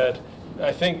saying that,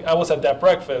 I think I was at that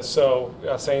breakfast, so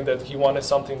saying that he wanted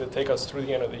something to take us through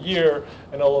the end of the year,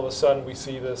 and all of a sudden we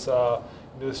see this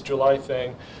July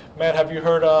thing. Matt, have you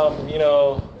heard, well,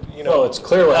 it's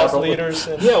clear what House happened. leaders?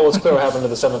 It's clear what happened to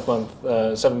the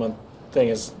 7-month thing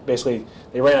is basically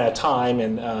they ran out of time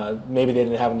and maybe they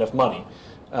didn't have enough money.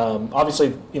 Obviously,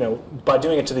 by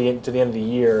doing it to the end of the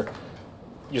year,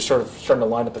 you're sort of starting to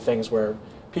line up the things where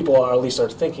people are at least are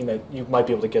thinking that you might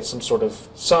be able to get some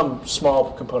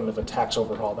small component of a tax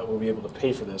overhaul that will be able to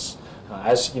pay for this.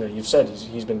 As you've said,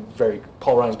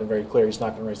 Paul Ryan's been very clear he's not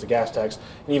going to raise the gas tax,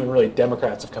 and even really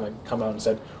Democrats have come out and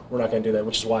said we're not going to do that,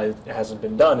 which is why it hasn't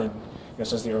been done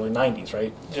since the early 90s,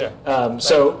 right? Yeah.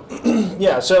 So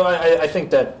I think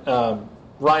that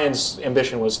Ryan's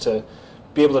ambition was to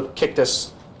be able to kick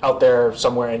this out there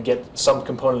somewhere and get some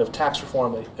component of tax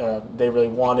reform that they really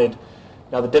wanted.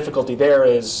 Now the difficulty there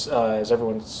is, as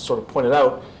everyone sort of pointed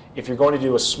out, if you're going to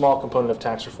do a small component of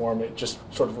tax reform, it just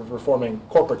sort of reforming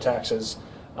corporate taxes,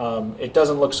 it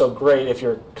doesn't look so great if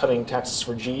you're cutting taxes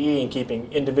for GE and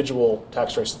keeping individual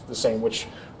tax rates the same, which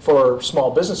for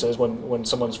small businesses, when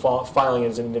someone's filing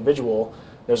as an individual,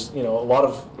 there's a lot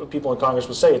of people in Congress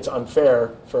would say it's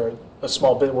unfair for a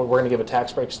small business. We're going to give a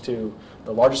tax breaks to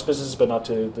the largest businesses, but not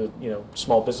to the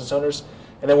small business owners.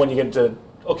 And then when you get into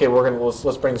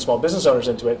let's bring the small business owners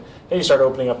into it, then you start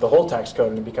opening up the whole tax code,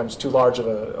 and it becomes too large of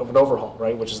an overhaul,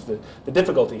 right? Which is the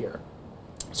difficulty here.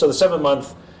 So the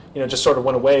 7-month, just sort of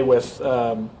went away with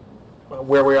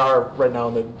where we are right now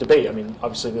in the debate. I mean,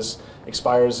 obviously this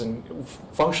expires, and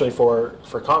functionally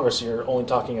for Congress, you're only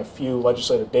talking a few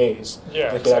legislative days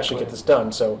that could actually get this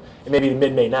done. So it may be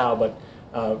mid-May now, but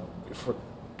for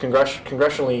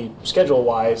congressionally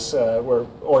schedule-wise, we're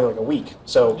only like a week.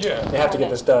 So they have to get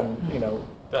this done,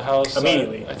 the House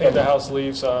immediately. I think the House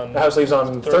leaves on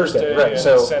Thursday, right? And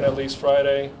So the Senate leaves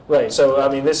Friday. Right. So I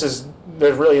mean,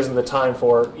 there really isn't the time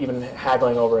for even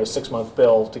haggling over a 6-month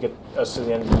bill to get us to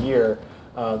the end of the year.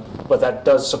 But that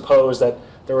does suppose that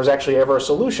there was actually ever a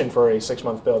solution for a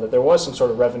 6-month bill, that there was some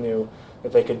sort of revenue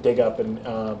that they could dig up, and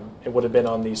it would have been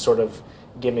on these sort of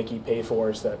gimmicky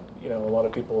pay-fors that a lot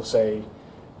of people say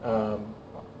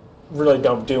really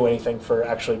don't do anything for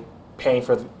actually paying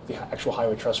for the actual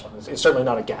highway trust fund. It's certainly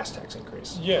not a gas tax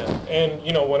increase. Yeah, and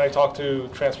when I talk to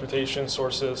transportation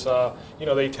sources,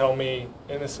 they tell me,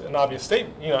 and it's an obvious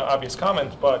obvious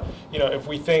comment, but if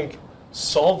we think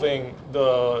solving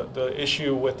the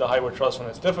issue with the highway trust fund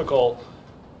is difficult,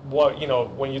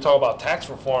 when you talk about tax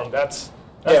reform, that's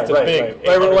the big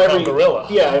 800-pound gorilla.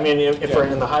 Yeah, I mean, if we're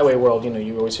in the highway world,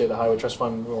 you always hear the highway trust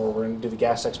fund, or we're going to do the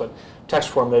gas tax, but tax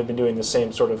reform, they've been doing the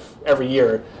same sort of every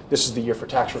year. This is the year for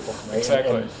tax reform, right?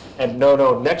 Exactly. And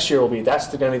no, next year will be, that's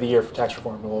going to be the year for tax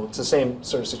reform. Well, it's the same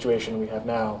sort of situation we have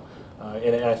now,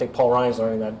 and I think Paul Ryan's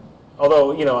learning that.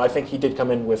 Although, I think he did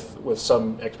come in with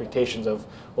some expectations of,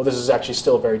 well, this is actually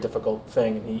still a very difficult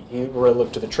thing, and he really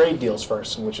looked to the trade deals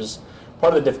first, and which is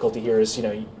part of the difficulty here is,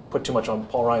 you put too much on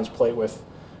Paul Ryan's plate with.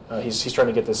 He's trying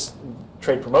to get this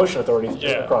trade promotion authority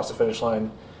across the finish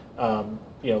line,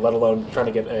 let alone trying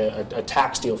to get a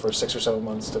tax deal for 6 or 7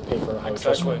 months to pay for a highway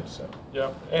trust fund. So.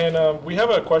 Yeah, and we have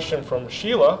a question from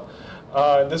Sheila.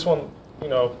 This one,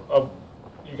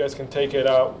 you guys can take it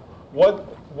out.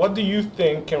 What do you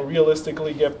think can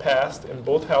realistically get passed in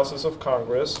both houses of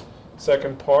Congress?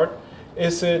 Second part,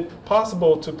 is it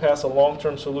possible to pass a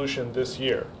long-term solution this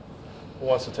year? Who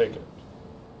wants to take it?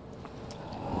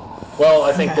 Well,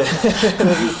 I think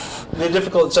the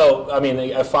difficult. So, I mean,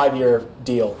 a 5-year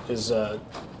deal is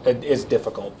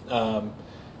difficult,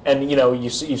 and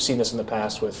you've seen this in the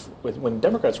past with when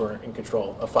Democrats were in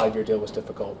control. A 5-year deal was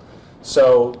difficult.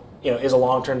 So, is a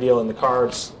long-term deal in the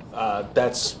cards?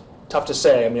 That's tough to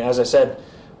say. I mean, as I said,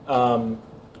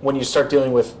 when you start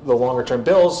dealing with the longer-term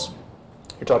bills,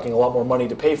 you're talking a lot more money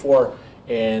to pay for,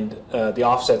 and the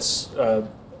offsets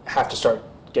have to start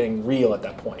getting real at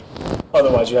that point.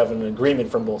 Otherwise, you have an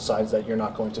agreement from both sides that you're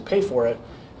not going to pay for it,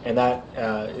 and that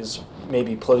is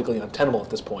maybe politically untenable at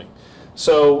this point.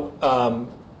 So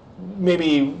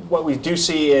maybe what we do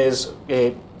see is,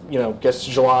 gets to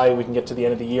July, we can get to the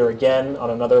end of the year again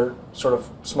on another sort of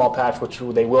small patch, which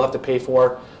they will have to pay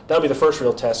for. That'll be the first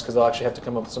real test, because they'll actually have to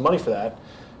come up with some money for that.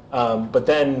 But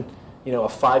then, a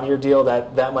 5-year deal,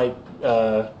 that might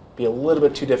be a little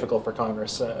bit too difficult for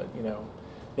Congress.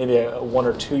 Maybe a 1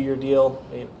 or 2 year deal.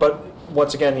 But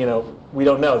once again, we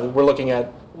don't know. We're looking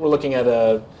at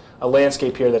a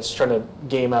landscape here that's trying to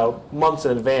game out months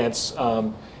in advance.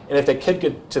 And if they could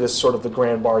get to this sort of the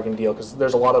grand bargain deal, because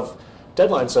there's a lot of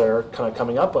deadlines that are kind of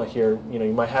coming up on here. You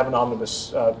might have an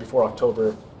omnibus before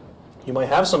October. You might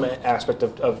have some aspect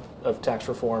of tax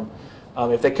reform.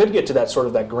 If they could get to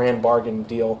that grand bargain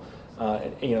deal,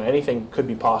 anything could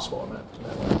be possible in that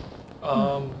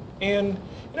way. And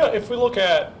if we look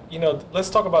at, let's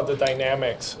talk about the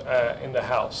dynamics in the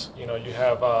House. You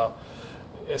have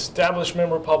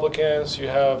establishment Republicans, you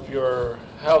have your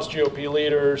House GOP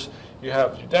leaders, you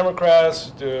have your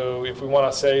Democrats, if we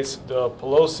want to say the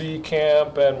Pelosi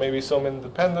camp, and maybe some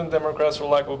independent Democrats, for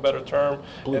lack of a better term.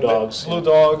 Blue dogs.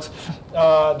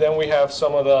 Then we have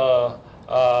some of the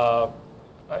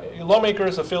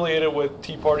lawmakers affiliated with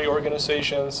Tea Party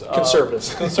organizations.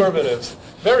 Conservatives. Conservatives.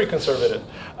 Very conservative.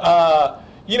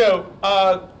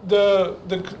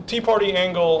 The Tea Party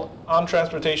angle on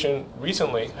transportation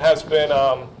recently has been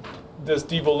this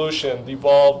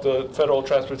devolve the federal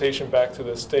transportation back to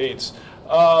the states.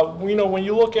 When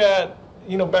you look at,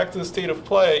 back to the state of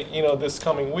play, this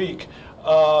coming week,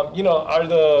 are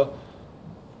the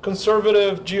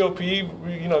conservative GOP,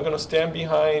 going to stand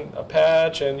behind a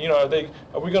patch, and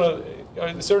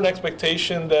is there an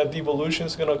expectation that devolution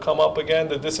is going to come up again?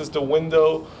 That this is the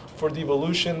window for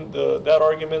devolution, that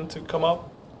argument to come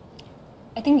up?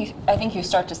 I think you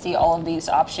start to see all of these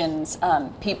options.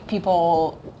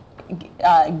 People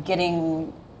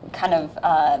getting kind of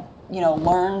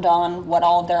learned on what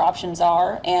all of their options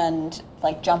are, and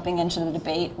like jumping into the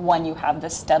debate when you have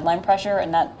this deadline pressure,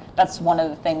 and that's one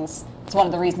of the things. It's one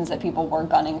of the reasons that people were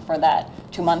gunning for that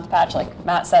 2-month patch. Like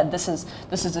Matt said, this is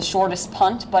the shortest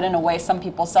punt, but in a way, some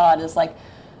people saw it as like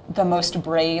the most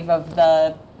brave of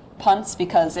the punts,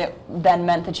 because it then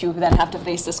meant that you then have to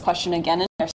face this question again. And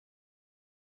there's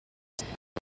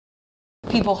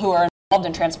people who are involved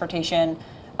in transportation,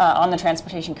 on the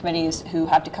transportation committees, who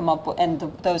have to come up with, and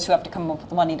those who have to come up with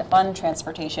the money to fund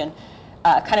transportation,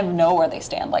 kind of know where they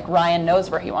stand. Like Ryan knows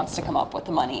where he wants to come up with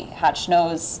the money. Hatch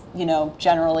knows,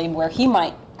 generally where he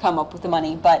might come up with the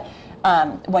money. But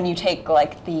when you take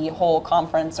like the whole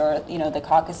conference or the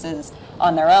caucuses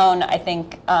on their own, I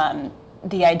think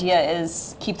the idea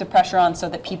is keep the pressure on so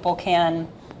that people can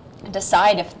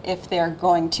decide if they're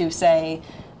going to say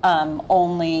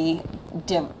only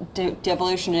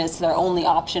devolution is their only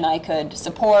option I could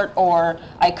support, or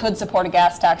I could support a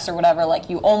gas tax or whatever. Like,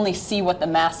 you only see what the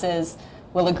masses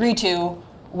will agree to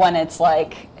when it's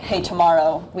like, hey,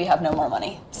 tomorrow we have no more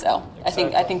money. So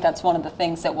exactly. I think that's one of the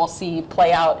things that we'll see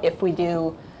play out if we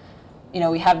do,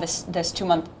 we have this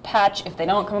 2-month patch. If they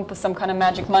don't come up with some kind of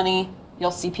magic money,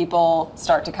 you'll see people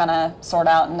start to kind of sort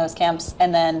out in those camps.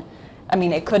 And then,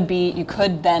 it could be, you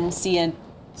could then see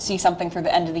something through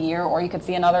the end of the year, or you could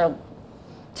see another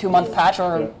 2-month patch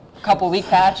or a couple week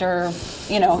patch, or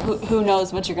who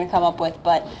knows what you're going to come up with.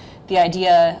 But the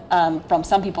idea from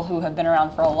some people who have been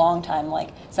around for a long time, like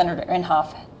Senator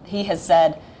Inhofe, he has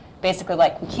said basically,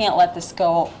 like, we can't let this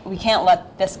go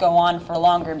on for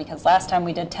longer, because last time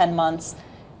we did 10 months,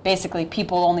 basically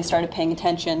people only started paying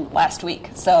attention last week.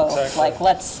 So exactly. Like,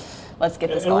 let's get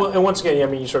this going. And once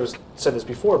again, you sort of said this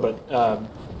before, but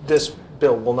this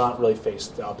bill will not really face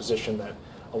the opposition that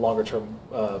a longer term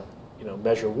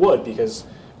measure would, because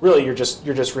really you're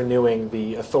just renewing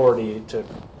the authority to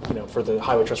for the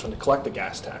Highway Trust Fund to collect the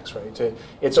gas tax, right?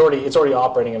 It's already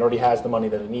operating and already has the money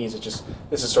that it needs.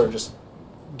 This is sort of just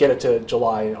get it to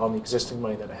July on the existing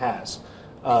money that it has.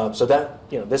 So that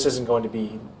this isn't going to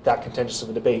be that contentious of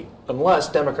a debate unless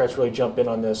Democrats really jump in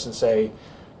on this and say,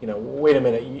 wait a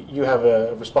minute, you have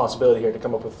a responsibility here to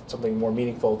come up with something more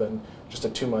meaningful than just a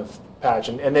 2-month patch,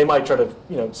 and they might try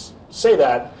to say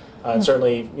that. And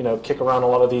certainly, kick around a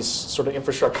lot of these sort of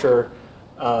infrastructure,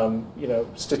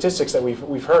 statistics that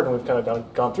we've heard and we've kind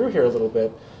of gone through here a little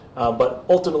bit. But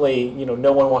ultimately,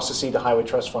 no one wants to see the Highway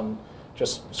Trust Fund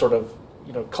just sort of,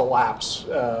 collapse,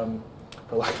 for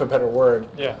lack of a better word.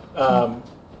 Yeah.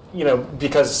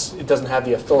 Because it doesn't have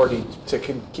the authority to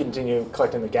continue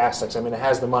collecting the gas tax. It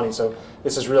has the money, so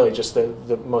this is really just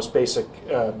the most basic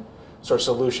sort of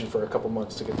solution for a couple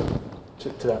months to get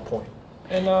to that point.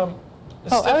 And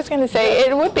I was going to say,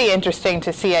 it would be interesting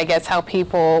to see, I guess, how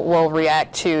people will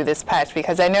react to this patch,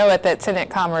 because I know at that Senate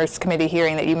Commerce Committee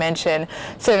hearing that you mentioned,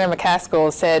 Senator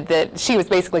McCaskill said that she was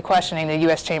basically questioning the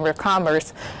U.S. Chamber of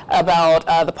Commerce about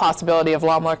the possibility of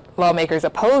lawmakers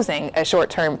opposing a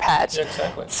short-term patch. Yeah,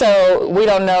 exactly. So we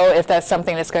don't know if that's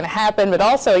something that's going to happen, but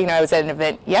also, I was at an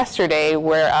event yesterday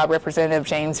where Representative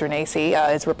James Renacci,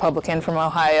 is Republican from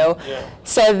Ohio,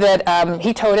 said that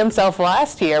he told himself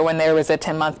last year when there was a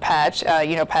 10-month patch,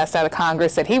 passed out of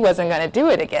Congress, that he wasn't going to do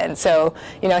it again. So,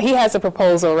 he has a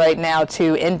proposal right now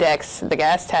to index the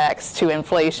gas tax to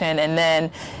inflation, and then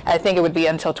I think it would be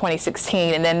until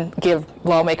 2016, and then give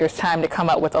lawmakers time to come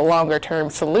up with a longer-term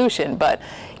solution. But,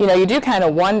 you do kind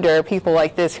of wonder, people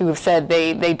like this who have said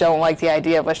they don't like the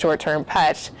idea of a short-term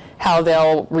patch, how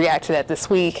they'll react to that this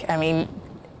week. I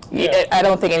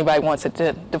don't think anybody wants it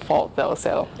to default, though.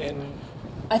 So,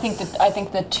 I think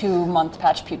the 2-month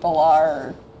patch people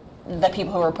are. The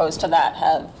people who are opposed to that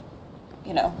have,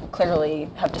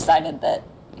 clearly have decided that,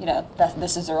 that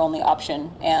this is their only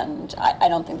option, and I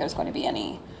don't think there's going to be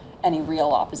any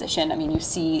real opposition.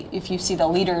 If you see the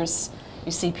leaders,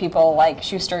 you see people like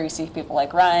Schuster, you see people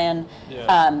like Ryan.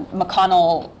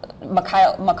 McConnell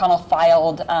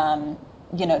filed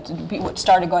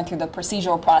started going through the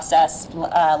procedural process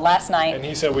last night. And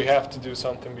he said we have to do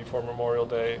something before Memorial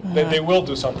Day. They will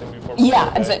do something before Memorial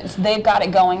Yeah, Day. and so they've got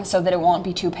it going so that it won't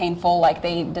be too painful, like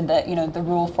they did the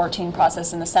Rule 14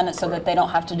 process in the Senate, so that they don't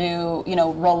have to do,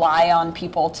 rely on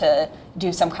people to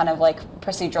do some kind of like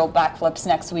procedural backflips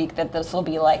next week, that this will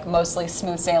be like mostly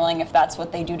smooth sailing if that's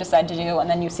what they do decide to do, and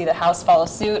then you see the House follow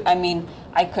suit. I mean,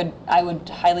 I would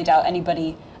highly doubt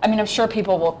anybody, I mean, I'm sure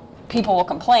people will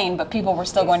complain, but people were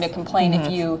still going to complain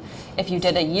if you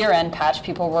did a year-end patch.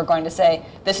 People were going to say,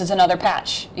 this is another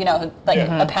patch.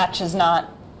 A patch is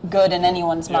not good in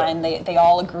anyone's mind. They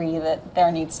all agree that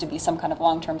there needs to be some kind of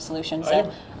long-term solution.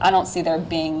 So I don't see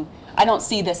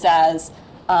this as,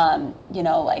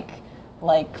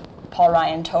 like Paul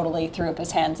Ryan totally threw up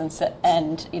his hands and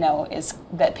is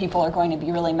that people are going to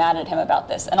be really mad at him about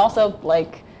this. And also,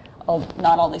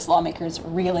 not all these lawmakers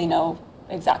really know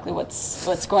exactly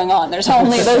what's going on. There's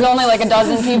only like a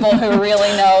dozen people who really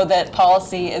know that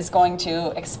policy is going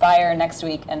to expire next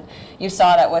week, and you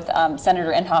saw that with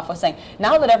Senator Inhofe was saying,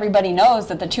 now that everybody knows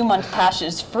that the 2-month patch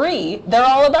is free, they're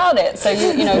all about it. So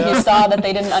you saw that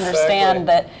they didn't understand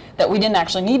that we didn't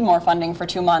actually need more funding for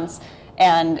 2 months,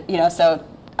 and so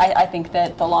I think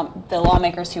that the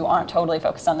lawmakers who aren't totally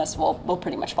focused on this will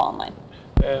pretty much fall in line.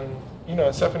 And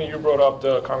Stephanie, you brought up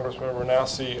the Congressman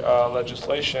Renacci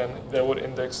legislation that would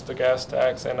index the gas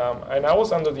tax, and I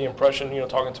was under the impression,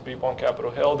 talking to people on Capitol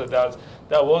Hill, that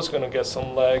was going to get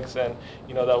some legs, and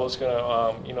that was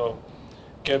going to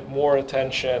get more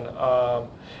attention.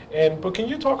 But can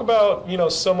you talk about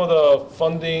some of the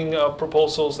funding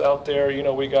proposals out there?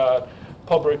 We got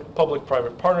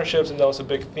public-private partnerships, and that was a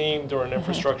big theme during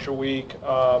Infrastructure Week.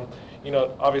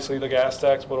 Obviously the gas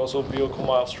tax, but also vehicle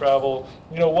miles travel.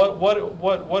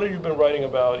 What have you been writing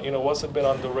about? What's it been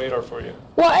on the radar for you?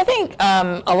 Well, I think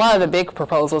a lot of the big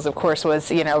proposals, of course,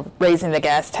 was raising the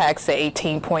gas tax to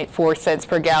 18.4 cents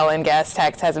per gallon. Gas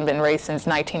tax hasn't been raised since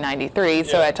 1993.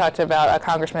 So I talked about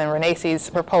Congressman Renacci's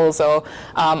proposal.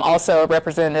 Also,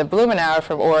 Representative Blumenauer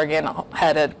from Oregon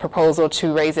had a proposal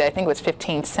to raise it. I think it was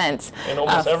 15 cents. And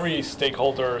almost every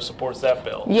stakeholder supports that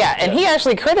bill. Yeah, and he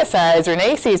actually criticized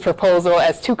Renacci's proposal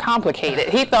as too complicated.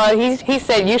 He thought he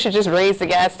said you should just raise the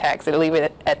gas tax and leave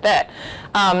it at that.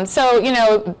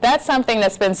 So that's something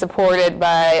that's been supported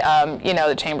by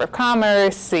the Chamber of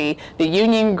Commerce, the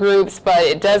union groups, but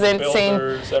it doesn't Builders, seem.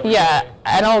 everything. Yeah,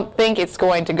 I don't think it's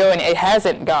going to go, and it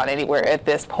hasn't gone anywhere at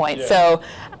this point. Yeah.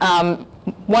 So.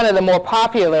 One of the more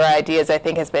popular ideas, I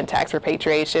think, has been tax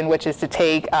repatriation, which is to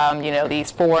take,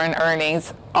 these foreign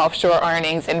earnings, offshore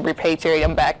earnings, and repatriate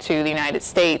them back to the United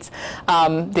States.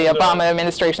 The Obama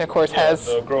administration, of course, has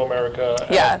the Grow America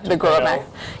Act. Yeah, the Grow America.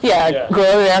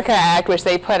 Grow America Act, which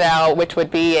they put out, which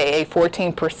would be a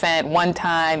 14%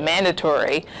 one-time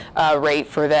mandatory rate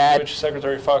for that. Which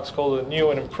Secretary Fox called a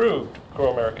new and improved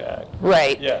Grow America Act.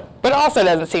 Right. Yeah. But also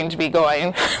doesn't seem to be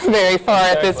going very far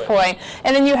at this point.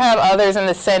 And then you have others in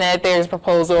the Senate. There's a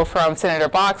proposal from Senator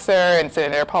Boxer and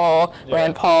Senator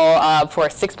Rand Paul, for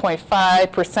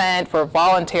 6.5% for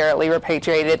voluntarily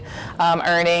repatriated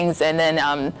earnings. And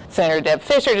then Senator Deb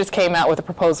Fischer just came out with a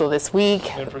proposal this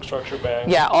week. Infrastructure bank.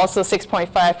 Yeah, also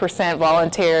 6.5%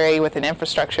 voluntary with an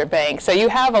infrastructure bank. So you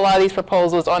have a lot of these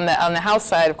proposals on the House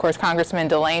side. Of course, Congressman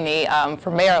Delaney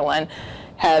from Maryland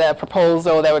had a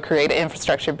proposal that would create an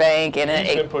infrastructure bank. And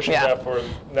he's been pushing that for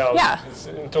now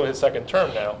until his second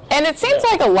term now. And it seems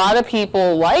like a lot of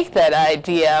people like that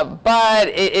idea, but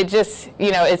it just,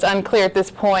 it's unclear at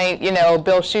this point.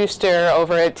 Bill Schuster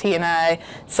over at T&I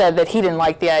said that he didn't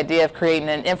like the idea of creating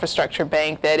an infrastructure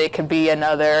bank, that it could be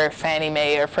another Fannie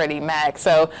Mae or Freddie Mac.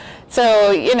 So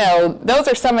those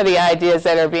are some of the ideas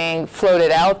that are being floated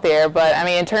out there. But I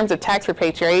mean, in terms of tax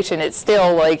repatriation, it's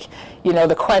still like,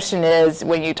 the question is,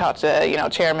 when you talk to,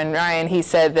 Chairman Ryan, he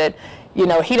said that,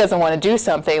 he doesn't want to do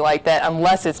something like that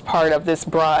unless it's part of this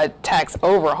broad tax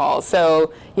overhaul.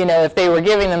 So, if they were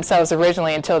giving themselves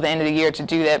originally until the end of the year to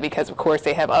do that, because of course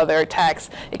they have other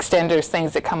tax extenders,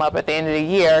 things that come up at the end of the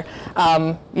year,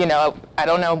 I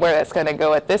don't know where that's going to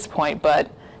go at this point,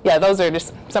 but yeah, those are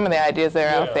just some of the ideas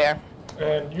that are out there.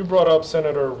 And you brought up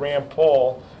Senator Rand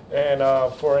Paul. And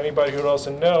for anybody who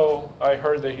doesn't know, I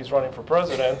heard that he's running for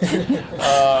president.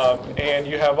 And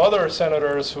you have other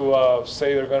senators who have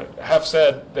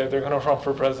said that they're going to run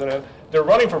for president. They're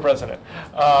running for president.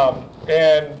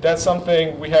 And that's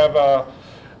something, we have a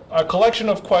collection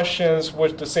of questions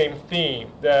with the same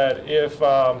theme, that if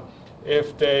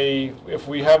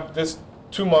we have this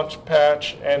 2-month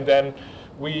patch and then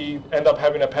we end up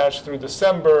having a patch through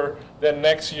December, then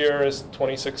next year is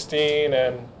 2016,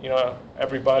 and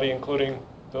everybody, including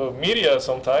the media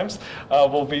sometimes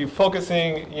will be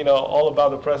focusing, all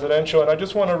about the presidential. And I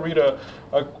just want to read a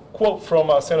quote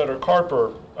from Senator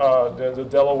Carper, the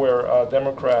Delaware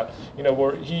Democrat,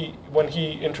 where when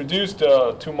he introduced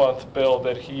the 2-month bill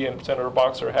that he and Senator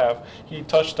Boxer have, he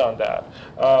touched on that,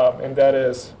 and that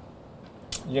is,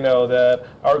 that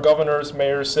our governors,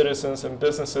 mayors, citizens, and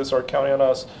businesses are counting on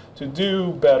us to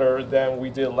do better than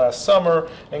we did last summer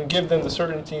and give them the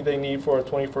certainty they need for a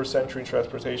 21st century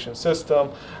transportation system.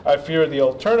 I fear the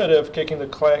alternative, kicking the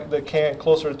can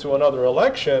closer to another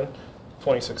election,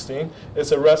 2016,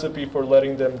 is a recipe for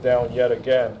letting them down yet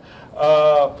again.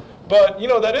 But,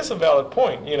 that is a valid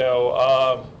point.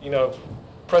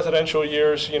 Presidential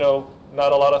years,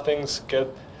 not a lot of things get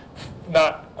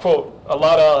not, quote, a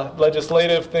lot of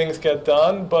legislative things get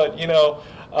done, but,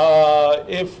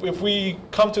 if we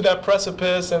come to that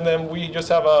precipice and then we just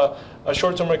have a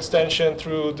short-term extension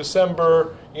through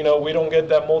December, we don't get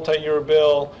that multi-year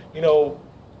bill,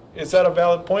 is that a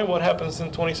valid point? What happens in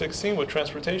 2016 with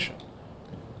transportation?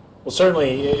 Well,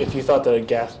 certainly, if you thought the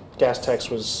gas tax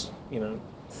was,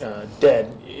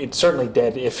 dead, it's certainly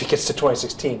dead if it gets to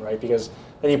 2016, right? Because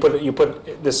then you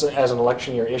put this as an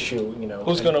election year issue,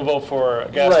 Who's going to vote for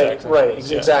a gas tax? Right,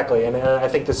 exactly. And I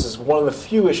think this is one of the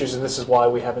few issues, and this is why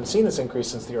we haven't seen this increase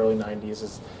since the early 90s,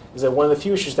 is that one of the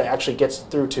few issues that actually gets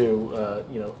through to,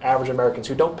 average Americans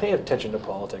who don't pay attention to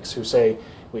politics, who say,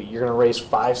 wait, you're going to raise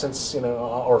 5 cents,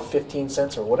 or 15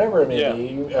 cents or whatever it may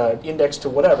be, indexed to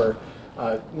whatever.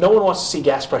 No one wants to see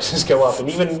gas prices go up.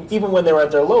 And even when they were at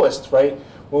their lowest, right,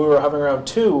 when we were hovering around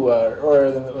 2 or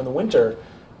in the winter,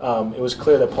 it was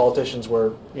clear that politicians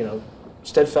were,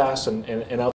 steadfast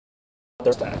and out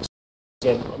their stacks.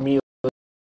 Again, immediately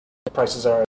prices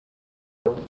are,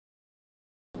 where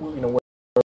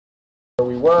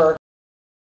we were.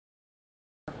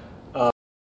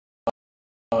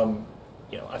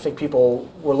 I think people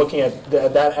were looking at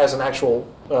that as an actual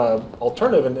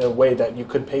alternative in a way that you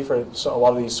could pay for a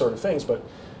lot of these sort of things. But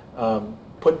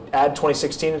add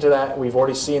 2016 into that. We've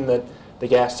already seen that the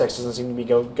gas tax doesn't seem to be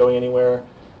going anywhere.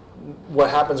 What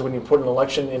happens when you put an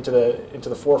election into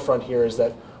the forefront here is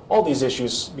that all these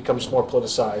issues becomes more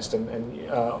politicized, and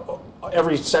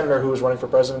every senator who is running for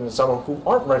president and some who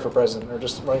aren't running for president are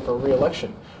just running for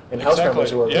re-election, and House members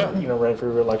who are running for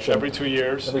re-election every 2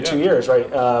 years. Every 2 years, right?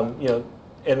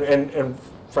 And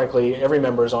frankly, every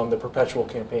member is on the perpetual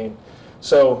campaign.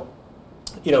 So,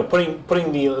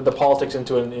 putting the politics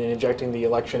into it and injecting the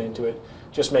election into it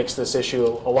just makes this issue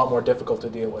a lot more difficult to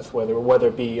deal with, whether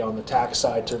it be on the tax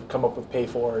side to come up with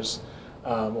pay-fors,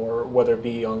 or whether it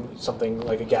be on something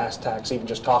like a gas tax, even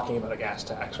just talking about a gas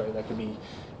tax, right? That could be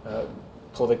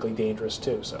politically dangerous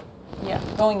too. So. Yeah,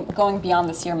 going beyond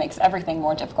this year makes everything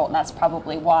more difficult, and that's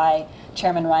probably why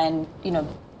Chairman Ryan,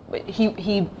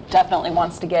 he definitely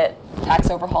wants to get tax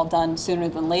overhaul done sooner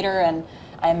than later, and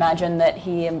I imagine that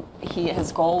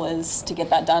his goal is to get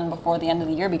that done before the end of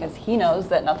the year, because he knows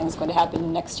that nothing's going to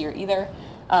happen next year either.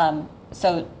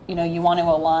 So you want to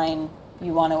align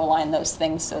those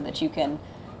things so that you can,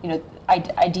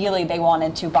 ideally they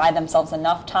wanted to buy themselves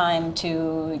enough time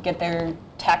to get their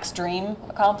tax dream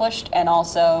accomplished, and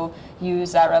also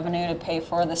use that revenue to pay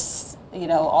for this,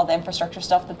 all the infrastructure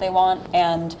stuff that they want,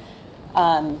 and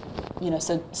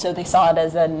so they saw it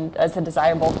as a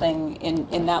desirable thing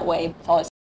in that way.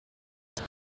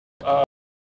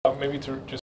 Maybe to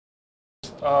just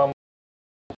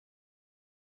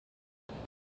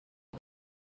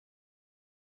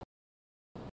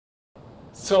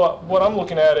so what I'm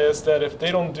looking at is that if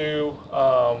they don't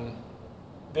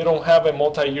have a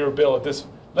multi-year bill at this,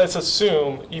 let's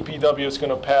assume EPW is going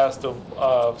to pass the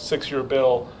 6-year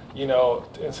bill,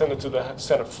 and send it to the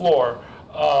Senate floor.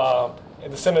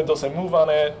 And the Senate doesn't move on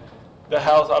it. The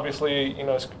House obviously,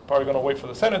 is probably going to wait for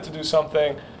the Senate to do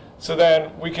something. So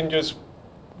then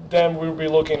we'll be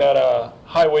looking at a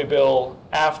highway bill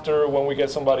after, when we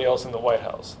get somebody else in the White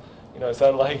House. Is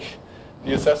that like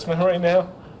the assessment right now?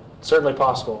 Certainly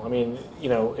possible. I mean,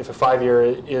 if a 5-year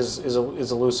is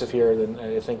elusive here, then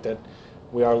I think that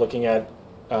we are looking at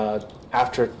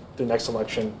after the next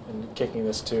election and kicking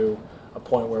this to a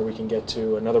point where we can get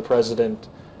to another president,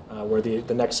 where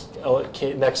the next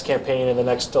campaign and the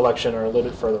next election are a little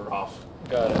bit further off.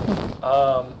 Got it.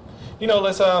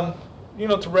 Let's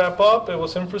to wrap up, it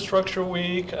was Infrastructure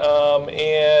Week,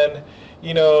 and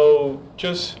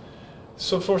just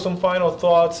so for some final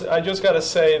thoughts, I just got to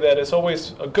say that it's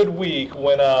always a good week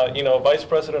when Vice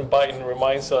President Biden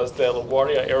reminds us that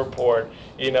LaGuardia Airport,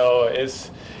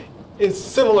 is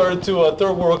similar to a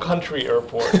third world country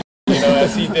airport,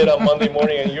 as he did on Monday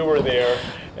morning, and you were there.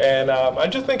 And I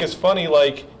just think it's funny,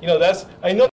 I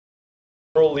know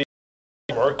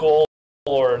Merkel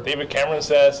or David Cameron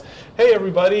says, "Hey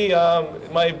everybody,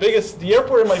 the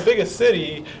airport in my biggest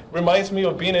city reminds me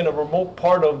of being in a remote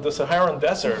part of the Saharan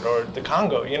desert or the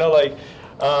Congo."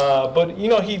 But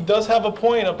he does have a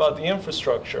point about the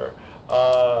infrastructure.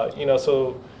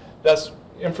 So that's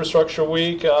Infrastructure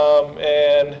Week.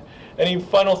 And any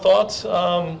final thoughts,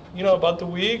 about the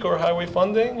week or highway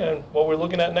funding and what we're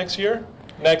looking at next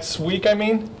week, I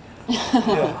mean?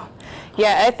 Yeah.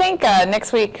 Yeah, I think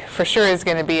next week for sure is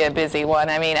going to be a busy one.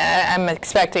 I mean, I'm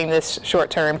expecting this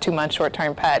 2-month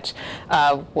short-term patch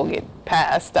will get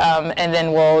passed, and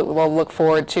then we'll look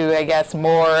forward to, I guess,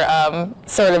 more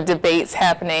sort of debates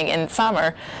happening in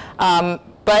summer.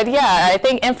 But yeah, I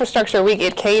think Infrastructure Week,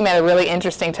 it came at a really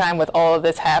interesting time with all of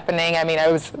this happening. I mean,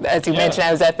 as you mentioned,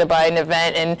 I was at the Biden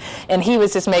event, and he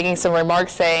was just making some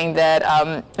remarks saying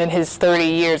that in his 30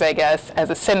 years, I guess,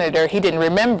 as a senator, he didn't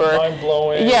remember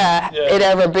mind-blowing. It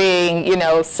ever being,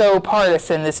 so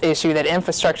partisan, this issue, that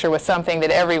infrastructure was something that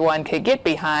everyone could get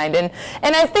behind. And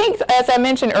I think, as I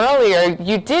mentioned earlier,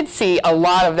 you did see a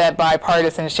lot of that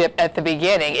bipartisanship at the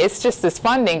beginning. It's just this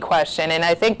funding question, and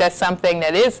I think that's something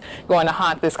that is going to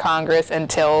haunt this Congress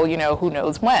until, who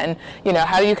knows when.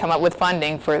 How do you come up with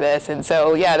funding for this? And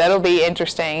so, yeah, that'll be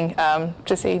interesting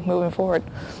to see moving forward.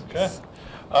 Okay.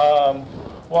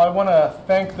 Well, I want to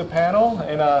thank the panel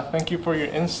and thank you for your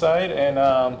insight. And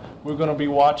we're going to be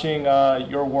watching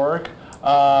your work.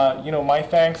 My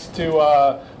thanks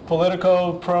to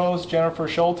Politico Pro's Jennifer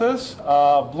Schultes,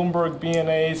 Bloomberg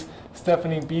BNA's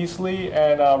Stephanie Beasley,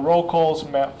 and Roll Call's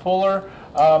Matt Fuller.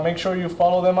 Make sure you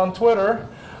follow them on Twitter.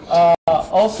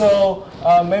 Also,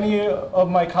 many of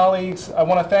my colleagues, I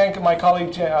want to thank my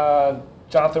colleague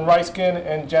Jonathan Reiskin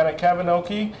and Janet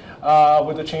Kavanoki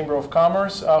with the Chamber of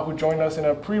Commerce who joined us in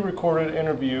a pre-recorded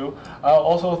interview.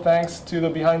 Also thanks to the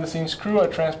behind-the-scenes crew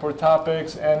at Transport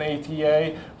Topics and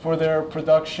ATA for their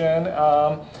production.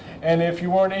 And if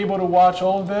you weren't able to watch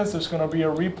all of this, there's going to be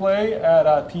a replay at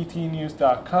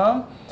ttnews.com.